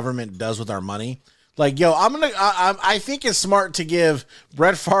what the government does with our money. Like, yo, I think it's smart to give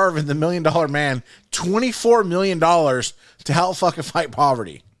Brett Favre and the $1 Million Man $24 million to help fucking fight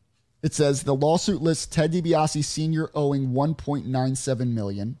poverty. It says the lawsuit lists Ted DiBiase Sr. owing $1.97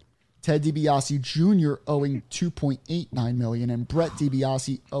 million, Ted DiBiase Jr. owing $2.89 million, and Brett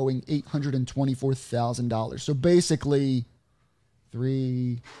DiBiase owing $824,000. So basically,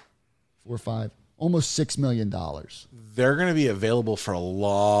 3, 4, 5. Almost $6 million. They're going to be available for a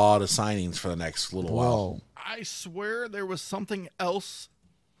lot of signings for the next little while. I swear there was something else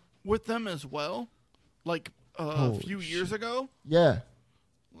with them as well, like a few years ago. Yeah.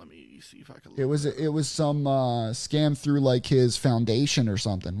 Let me see if I can. It was some scam through like his foundation or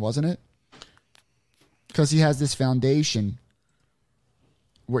something, wasn't it? Because he has this foundation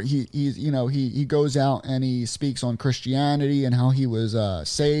where he goes out and he speaks on Christianity and how he was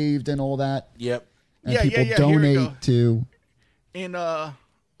saved and all that. Yep. And people donate to. And it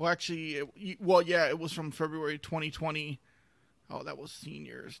was from February 2020. Oh, that was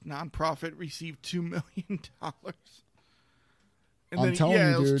seniors. Nonprofit received $2 million. And I'm then telling you,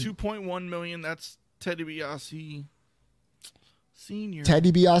 it was dude. $2.1 million. That's Ted DiBiase Senior. Ted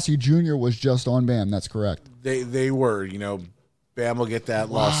DiBiase Jr. was just on BAM. That's correct. They were, BAM will get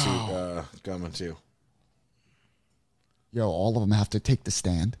that lawsuit coming too. Yo, all of them have to take the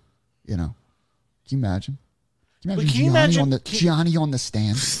stand. Can you imagine? Can you imagine Gianni on the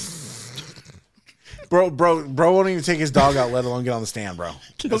stand? Bro won't even take his dog out, let alone get on the stand, bro.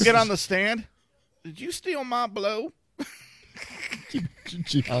 He'll get on the stand. Did you steal my blow?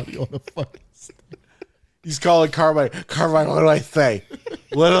 Gianni on the fucking stand. He's calling Carmine. Carmine, what do I say?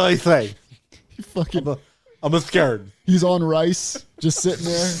 What do I say? He fucking. I'm scared. He's on rice, just sitting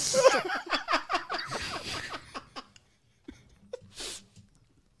there.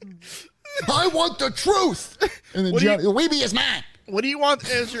 I want the truth. And then Johnny, the weebie is mine. What do you want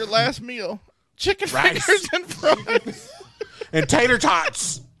as your last meal? Chicken Rice. fingers and fries. And tater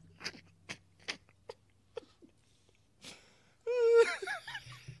tots.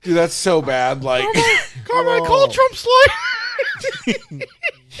 Dude, that's so bad. Like, Carmine, call Trump Slayer.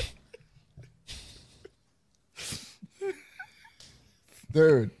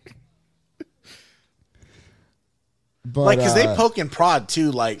 Dude. But, like, because they poke and prod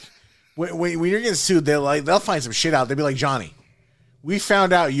too. Like, when you're getting sued, they'll find some shit out. They'll be like, Johnny, we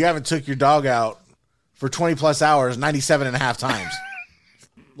found out you haven't took your dog out for 20 plus hours 97 and a half times.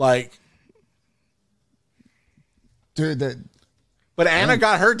 Like, dude, but Anna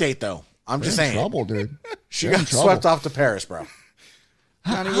got her date though. I'm just saying, trouble, dude. She got swept off to Paris, bro.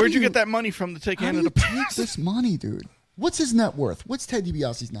 Johnny, where'd you get that money from to take Anna to Paris? Take this money, dude? What's his net worth? What's Ted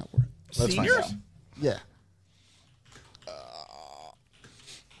DiBiase's net worth? Let's find out. Yeah.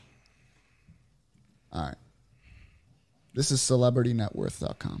 All right. This is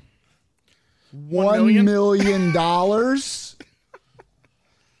celebritynetworth.com. $1 million?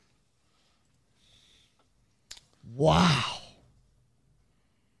 Wow.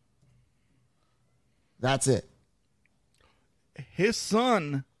 That's it. His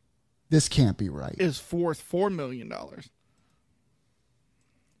son This can't be right. is worth $4 million. $1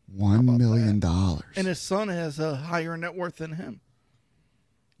 million. And his son has a higher net worth than him.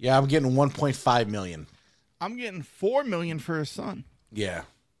 Yeah, I'm getting 1.5 million. I'm getting $4 million for his son. Yeah.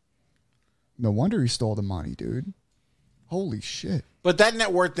 No wonder he stole the money, dude. Holy shit. But that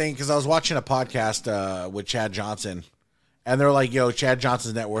net worth thing, because I was watching a podcast with Chad Johnson, and they're like, yo, Chad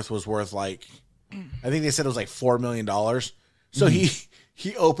Johnson's net worth was worth like, I think they said it was like $4 million. So he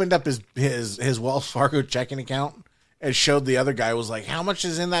opened up his Wells Fargo checking account and showed the other guy, was like, how much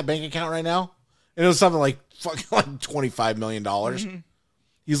is in that bank account right now? And it was something like fucking like $25 million.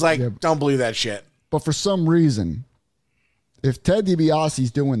 He's like, don't believe that shit. But for some reason, if Ted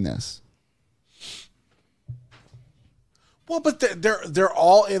DiBiase's doing this, well, but they're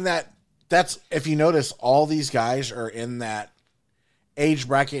all in that. That's, if you notice, all these guys are in that age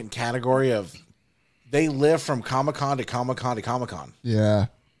bracket and category of, they live from Comic-Con to Comic-Con to Comic-Con. yeah.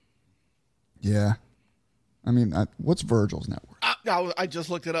 Yeah. I mean, what's Virgil's net worth? I just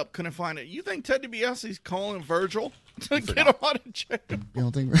looked it up. Couldn't find it. You think Ted DiBiase's calling Virgil to get him out of jail? You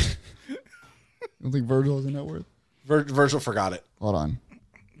don't think Virgil has a net worth? Virgil forgot it. Hold on.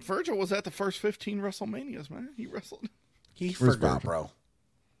 Virgil was at the first 15 WrestleManias, man. He wrestled. He Where's forgot, Virgil? bro.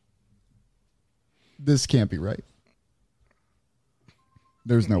 This can't be right.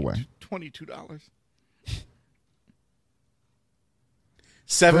 There's no way. $22.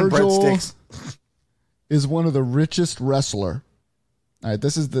 7 Virgil breadsticks. is one of the richest wrestler. All right,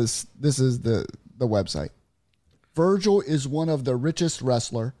 this is the website. Virgil is one of the richest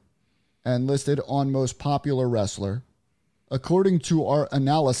wrestler and listed on most popular wrestler. According to our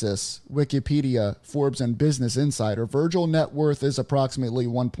analysis, Wikipedia, Forbes, and Business Insider, Virgil net worth is approximately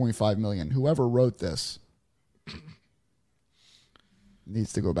 $1.5 million. Whoever wrote this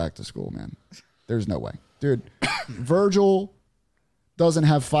needs to go back to school, man. There's no way. Dude, Virgil doesn't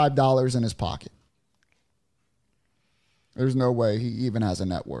have $5 in his pocket. There's no way he even has a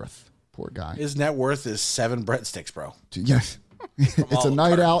net worth. Poor guy. His net worth is 7 breadsticks, bro. Yes. It's a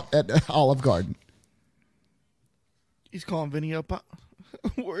night out at Olive Garden. He's calling Vinny up.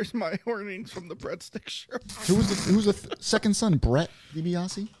 Where's my earnings from the breadstick show? Who's the second son? Brett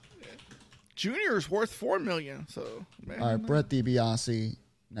DiBiase? Junior is worth $4 million. So, man. All right, Brett DiBiase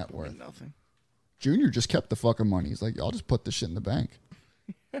net worth. Nothing. Junior just kept the fucking money. He's like, I'll just put this shit in the bank.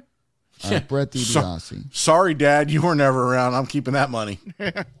 All right, Brett DiBiase. Sorry, Dad, you were never around. I'm keeping that money.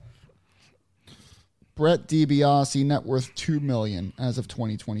 Brett DiBiase net worth $2 million as of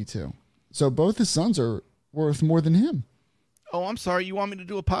 2022. So both his sons are worth more than him. Oh, I'm sorry. You want me to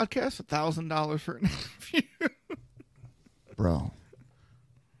do a podcast? $1,000 for an interview. Bro. Let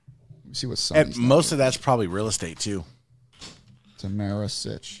me see what son. And most of that's probably real estate, too. Tamara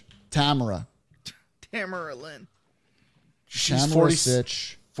Sitch. Tamara Lynn. She's Tamara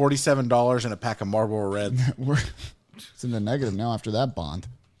Sitch. $47 and a pack of Marlboro Red. It's in the negative now after that bond.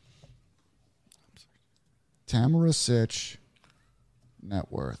 Tamara Sitch net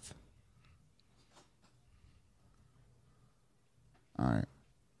worth. All right.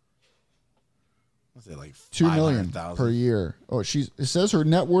 What's it, like $2 million per year. Oh, it says her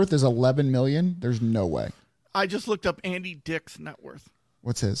net worth is $11 million. There's no way. I just looked up Andy Dick's net worth.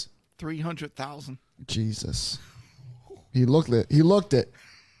 What's his? 300,000. Jesus. He looked it. He looked it.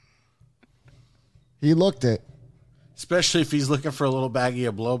 He looked it. Especially if he's looking for a little baggie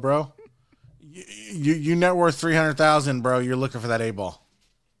of blow, bro. You net worth 300,000, bro. You're looking for that 8-ball.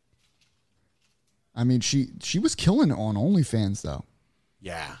 I mean, she was killing it on OnlyFans though.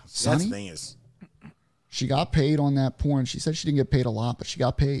 Yeah, Sonny? that's the thing is, She got paid on that porn. She said she didn't get paid a lot, but she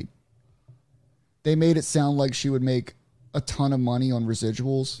got paid. They made it sound like she would make a ton of money on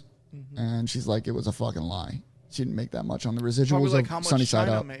residuals, and she's like, it was a fucking lie. She didn't make that much on the residuals Probably like of how much Sunny Side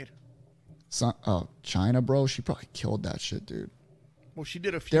China Up. made. China, bro, she probably killed that shit, dude. Well, she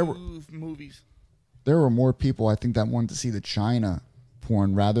did a few movies. There were more people, I think, that wanted to see the China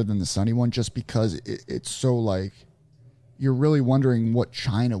porn rather than the Sunny one, just because it's so like, you're really wondering what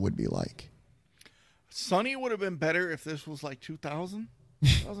China would be like. Sunny would have been better if this was like 2000,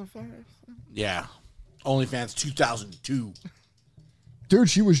 2005. yeah. OnlyFans 2002. Dude,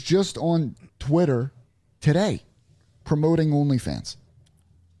 she was just on Twitter today promoting OnlyFans.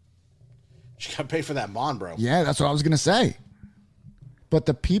 She got paid for that bond, bro. Yeah, that's what I was going to say. But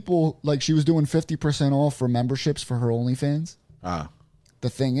the people, like, she was doing 50% off for memberships for her OnlyFans. The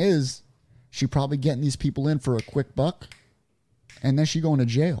thing is, she probably getting these people in for a quick buck, and then she going to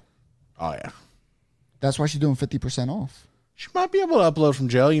jail. Oh, yeah. That's why she's doing 50% off. She might be able to upload from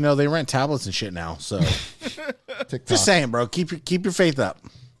jail. You know, they rent tablets and shit now. So, TikTok. just saying, bro. Keep your faith up.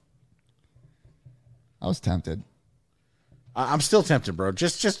 I was tempted. I'm still tempted, bro.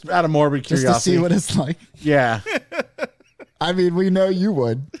 Just out of morbid Just curiosity. to see what it's like. Yeah. I mean, we know you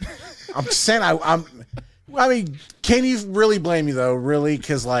would. I'm just saying, I mean, can you really blame me, though? Really?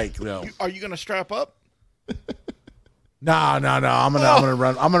 Because, like, no. Are you going to strap up? No. I'm gonna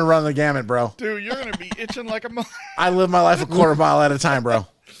run the gamut, bro. Dude, you're going to be itching like a mother. I live my life a quarter mile at a time, bro.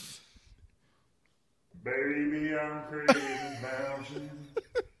 Baby, I'm crazy about you.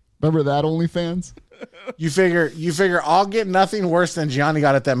 Remember that OnlyFans? You figure I'll get nothing worse than Gianni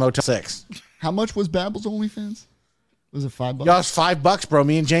got at that Motel 6. How much was Babble's OnlyFans? Was it $5? Y'all, it's $5, bro.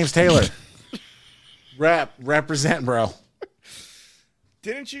 Me and James Taylor. Represent, bro.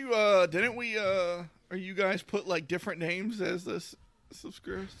 Didn't we, or you guys put like different names as this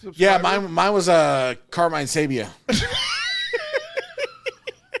subscriber? Yeah, mine was Carmine Sabia.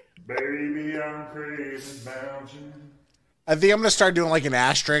 Baby, I'm crazy about you. I think I'm gonna start doing like an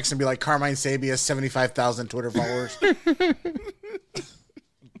asterisk and be like Carmine Sabia, 75,000 Twitter followers.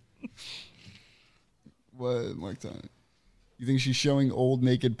 What, Mark Time? You think she's showing old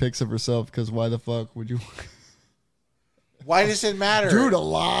naked pics of herself? Because why the fuck would you? Why does it matter, Dude, a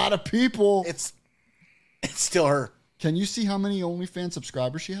lot of people. It's still her. Can you see how many OnlyFans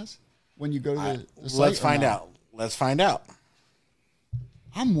subscribers she has when you go to the site? Let's find out. Let's find out.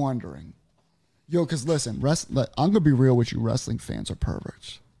 I'm wondering. Yo, because listen, I'm going to be real with you. Wrestling fans are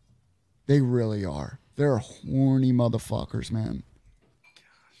perverts. They really are. They're horny motherfuckers, man.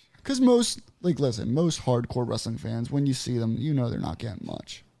 Because most hardcore wrestling fans, when you see them, you know they're not getting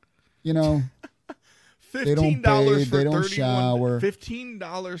much. You know? They don't bathe, they don't shower.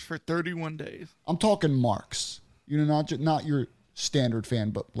 $15 for 31 days. I'm talking marks. You know, not your standard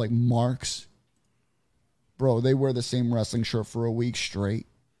fan, but like marks. Bro, they wear the same wrestling shirt for a week straight.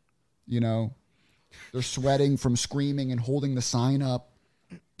 You know? They're sweating from screaming and holding the sign up.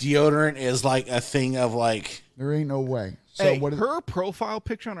 Deodorant is like a thing of like. There ain't no way. So Hey, her profile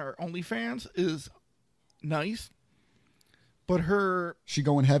picture on her OnlyFans is nice, but she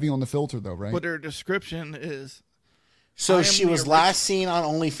going heavy on the filter though, right? But her description is. So she was last seen on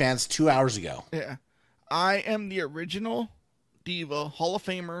OnlyFans 2 hours ago. Yeah, I am the original diva, Hall of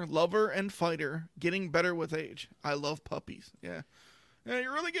Famer, lover, and fighter. Getting better with age. I love puppies. Yeah,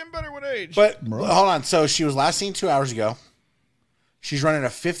 you're really getting better with age. But hold on. So she was last seen 2 hours ago. She's running a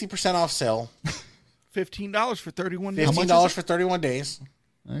 50% off sale. $15 for 31 days. $15 for 31 days.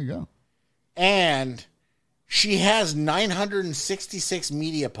 There you go. And she has 966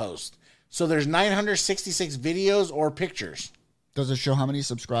 media posts. So there's 966 videos or pictures. Does it show how many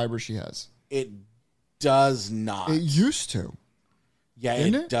subscribers she has? It does not. It used to. Yeah,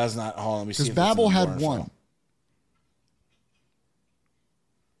 it does not. Hold on, let me see. Because Babel had one.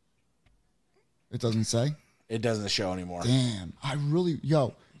 It doesn't say? It doesn't show anymore. Damn.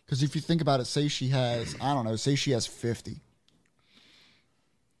 Because if you think about it, say she has 50.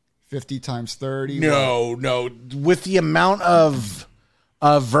 50 times 30. No. With the amount of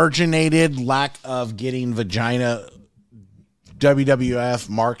virginated lack of getting vagina WWF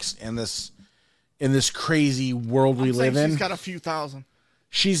marks in this crazy world we live in. She's got a few thousand.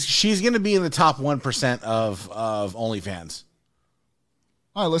 She's going to be in the top 1% of OnlyFans.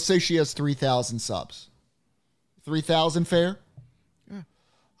 All right, let's say she has 3,000 subs. 3,000 fair?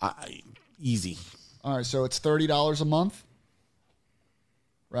 Easy. All right, so it's $30 a month,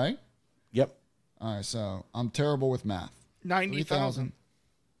 right? Yep. All right, so I'm terrible with math. 90,000.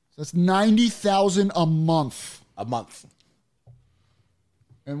 So that's 90,000 a month. A month.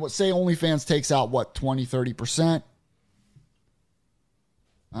 And what say OnlyFans takes out what 20-30%?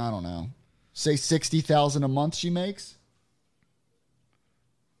 I don't know. Say 60,000 a month she makes.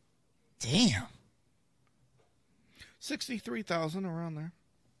 Damn. 63,000 around there.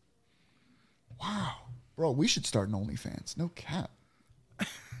 Wow. Bro, we should start an OnlyFans. No cap.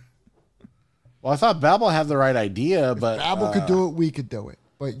 Well, I thought Babbel had the right idea, but Babbel could do it, we could do it.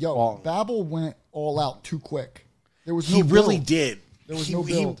 But yo, Babbel went all out too quick. There was no he really build. did. There was no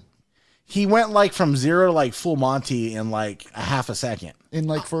build. He went like from 0 to like full Monty in like a half a second. In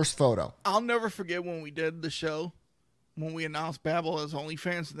like first photo. I'll never forget when we did the show, when we announced Babbel as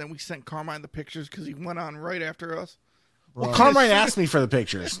OnlyFans, and then we sent Carmine the pictures because he went on right after us. Well, Carmine asked me for the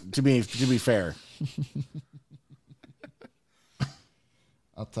pictures, to be fair.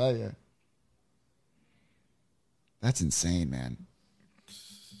 I'll tell you. That's insane, man.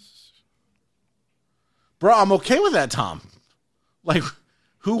 Bro, I'm okay with that, Tom. Like,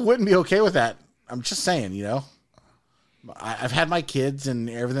 who wouldn't be okay with that? I'm just saying, you know. I've had my kids and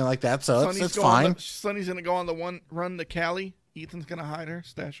everything like that, so it's fine. Sonny's going to go on the run to Cali. Ethan's going to hide her,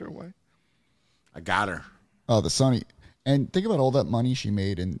 stash her away. I got her. Oh, the Sonny. And think about all that money she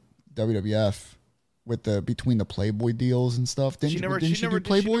made in WWF with between the Playboy deals and stuff. Didn't she do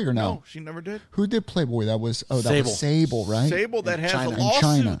Playboy or no? No, she never did. Who did Playboy? That was Sable, right? Sable that has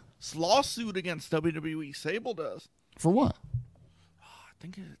a lawsuit against WWE. Sable does. For what? I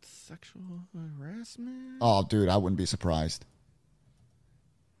think it's sexual harassment. Oh, dude, I wouldn't be surprised.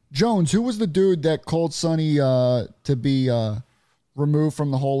 Jones, who was the dude that called Sonny to be removed from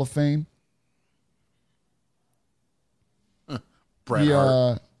the Hall of Fame? Bret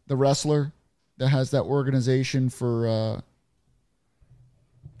Hart. The wrestler that has that organization for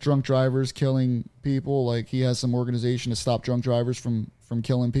drunk drivers killing people. Like, he has some organization to stop drunk drivers from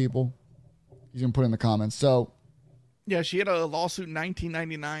killing people. He's going to put it in the comments. So, yeah, she had a lawsuit in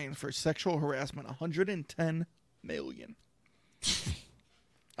 1999 for sexual harassment, $110 million.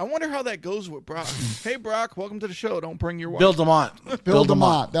 I wonder how that goes with Brock. Hey, Brock, welcome to the show. Don't bring your wife. Bill DeMott. Bill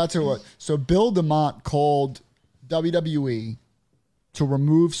DeMott. That's who it was. So Bill DeMott called WWE to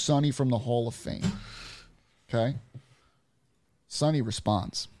remove Sonny from the Hall of Fame. Okay? Sonny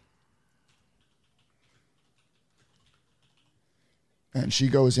responds. And she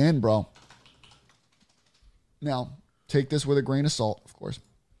goes in, bro. Now, take this with a grain of salt, of course.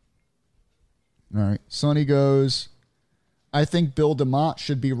 All right. Sonny goes, I think Bill DeMott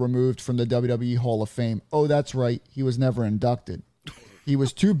should be removed from the WWE Hall of Fame. Oh, that's right. He was never inducted. He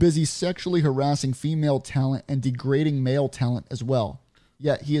was too busy sexually harassing female talent and degrading male talent as well.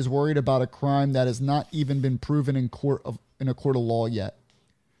 Yet he is worried about a crime that has not even been proven in a court of law yet.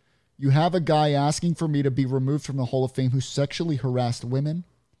 You have a guy asking for me to be removed from the Hall of Fame who sexually harassed women,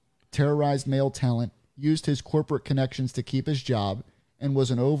 terrorized male talent, used his corporate connections to keep his job, and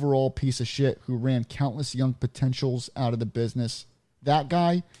was an overall piece of shit who ran countless young potentials out of the business. That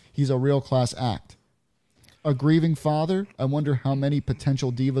guy, he's a real class act. A grieving father? I wonder how many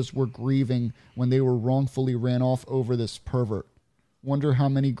potential divas were grieving when they were wrongfully ran off over this pervert. Wonder how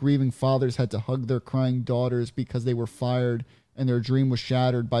many grieving fathers had to hug their crying daughters because they were fired and their dream was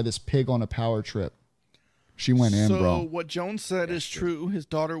shattered by this pig on a power trip. She went in, bro. So what Jones said is true. His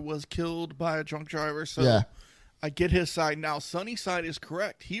daughter was killed by a drunk driver. So yeah. I get his side. Now, Sonny's side is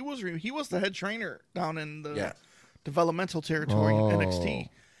correct. He was the head trainer down in the developmental territory in NXT.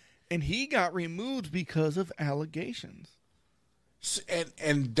 And he got removed because of allegations.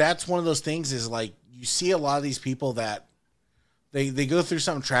 And that's one of those things is like you see a lot of these people that they go through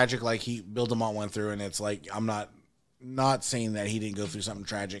something tragic like Bill DeMott went through, and it's like I'm not saying that he didn't go through something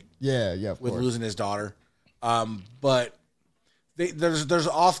tragic. Yeah, with losing his daughter. But there's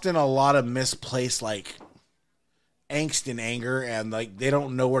often a lot of misplaced like angst and anger, and like they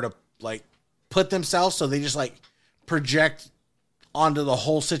don't know where to like put themselves, so they just like project onto the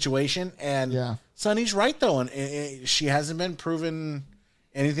whole situation. And Sonny's right though, and she hasn't been proven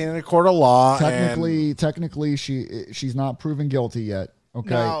anything in a court of law. Technically, she's not proven guilty yet. Okay.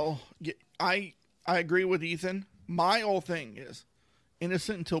 Now, I agree with Ethan. My whole thing is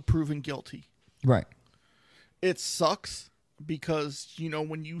innocent until proven guilty. Right. It sucks because, you know,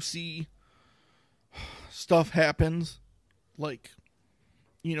 when you see stuff happens, like,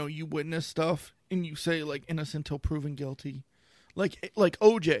 you know, you witness stuff and you say like innocent until proven guilty. Like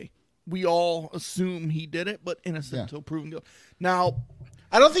OJ, we all assume he did it, but innocent until proven guilty. Now,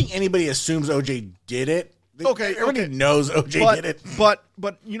 I don't think anybody assumes OJ did it. Everybody knows OJ did it. But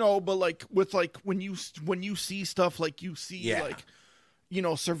like with like when you see stuff like you see like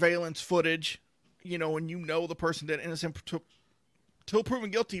surveillance footage, and the person did innocent till proven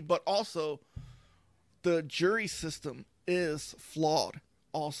guilty, but also the jury system is flawed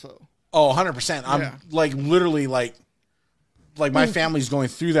also. Oh, 100%. I'm like literally like my family's going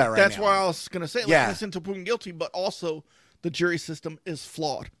through that right now. That's why I was going to say innocent till proven guilty, but also the jury system is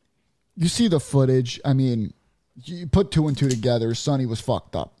flawed. You see the footage. I mean, you put 2 and 2 together. Sonny was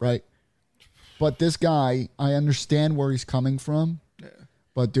fucked up, right? But this guy, I understand where he's coming from. Yeah.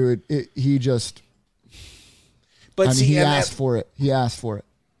 But dude, he just. But he asked for it. He asked for it.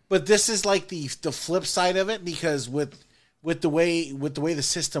 But this is like the flip side of it, because with the way the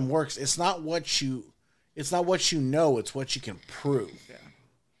system works, it's not what you know, it's what you can prove. Yeah.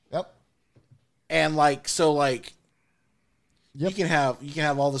 Yep. And you can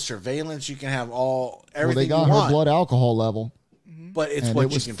have all the surveillance, you can have everything. They got her blood alcohol level, but it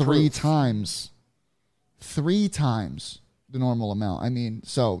was you can prove. Three times the normal amount. I mean,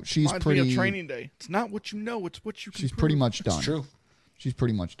 so she's Reminds pretty. Me of training day. It's not what you know; it's what you can. She's prove. pretty much done. It's true. She's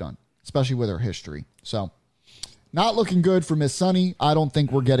pretty much done, especially with her history. So, not looking good for Miss Sunny. I don't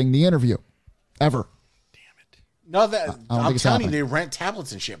think we're getting the interview ever. Damn it! No, I'm telling you, they rent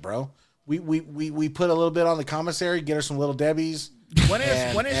tablets and shit, bro. We put a little bit on the commissary, get her some Little Debbie's. When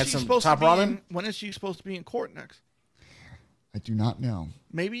is she supposed to be in court next? I do not know.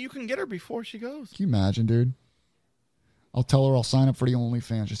 Maybe you can get her before she goes. Can you imagine, dude? I'll tell her I'll sign up for the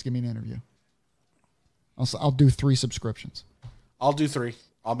OnlyFans. Just give me an interview. I'll do 3 subscriptions. I'll do 3.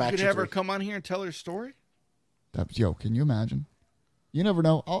 I'll match. You could have her come on here and tell her story. Yo, can you imagine? You never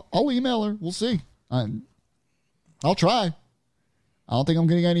know. I'll email her. We'll see. I'll try. I don't think I'm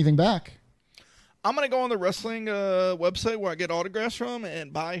getting anything back. I'm going to go on the wrestling website where I get autographs from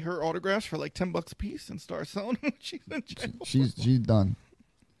and buy her autographs for like $10 a piece and start selling them when she's in jail. She's done.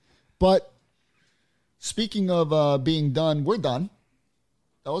 But speaking of being done, we're done.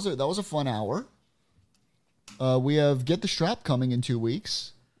 That was a fun hour. We have Get the Strap coming in 2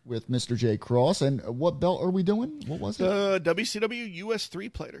 weeks with Mr. J. Cross. And what belt are we doing? What was it? The WCW US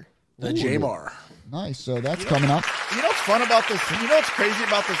 3-plater. The J-Bar. Nice. So that's coming up. You know what's fun about this? You know what's crazy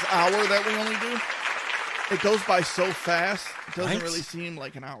about this hour that we only do? It goes by so fast. It doesn't really seem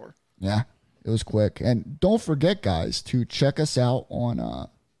like an hour. Yeah, it was quick. And don't forget, guys, to check us out on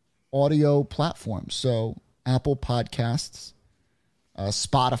audio platforms. So Apple Podcasts,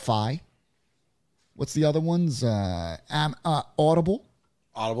 Spotify. What's the other ones? Audible.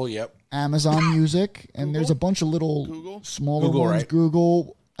 Audible, yep. Amazon Music. And there's a bunch of little smaller Google, ones. right?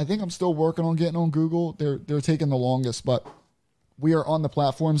 Google. I think I'm still working on getting on Google. They're taking the longest, but we are on the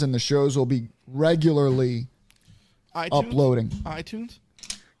platforms, and the shows will be regularly uploading. iTunes?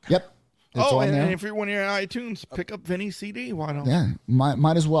 Yep. It's on there. And if when you're in iTunes, pick up Vinny's CD. Why not? Yeah,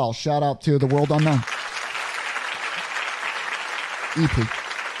 might as well. Shout out to The World Unknown. EP.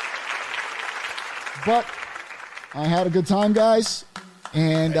 But I had a good time, guys.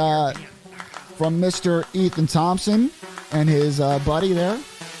 And from Mr. Ethan Thompson and his buddy there,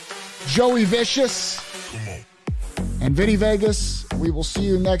 Joey Vicious, and Vinny Vegas, we will see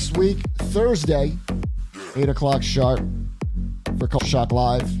you next week, Thursday, 8 o'clock sharp, for Culture Shock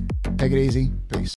Live. Take it easy. Peace.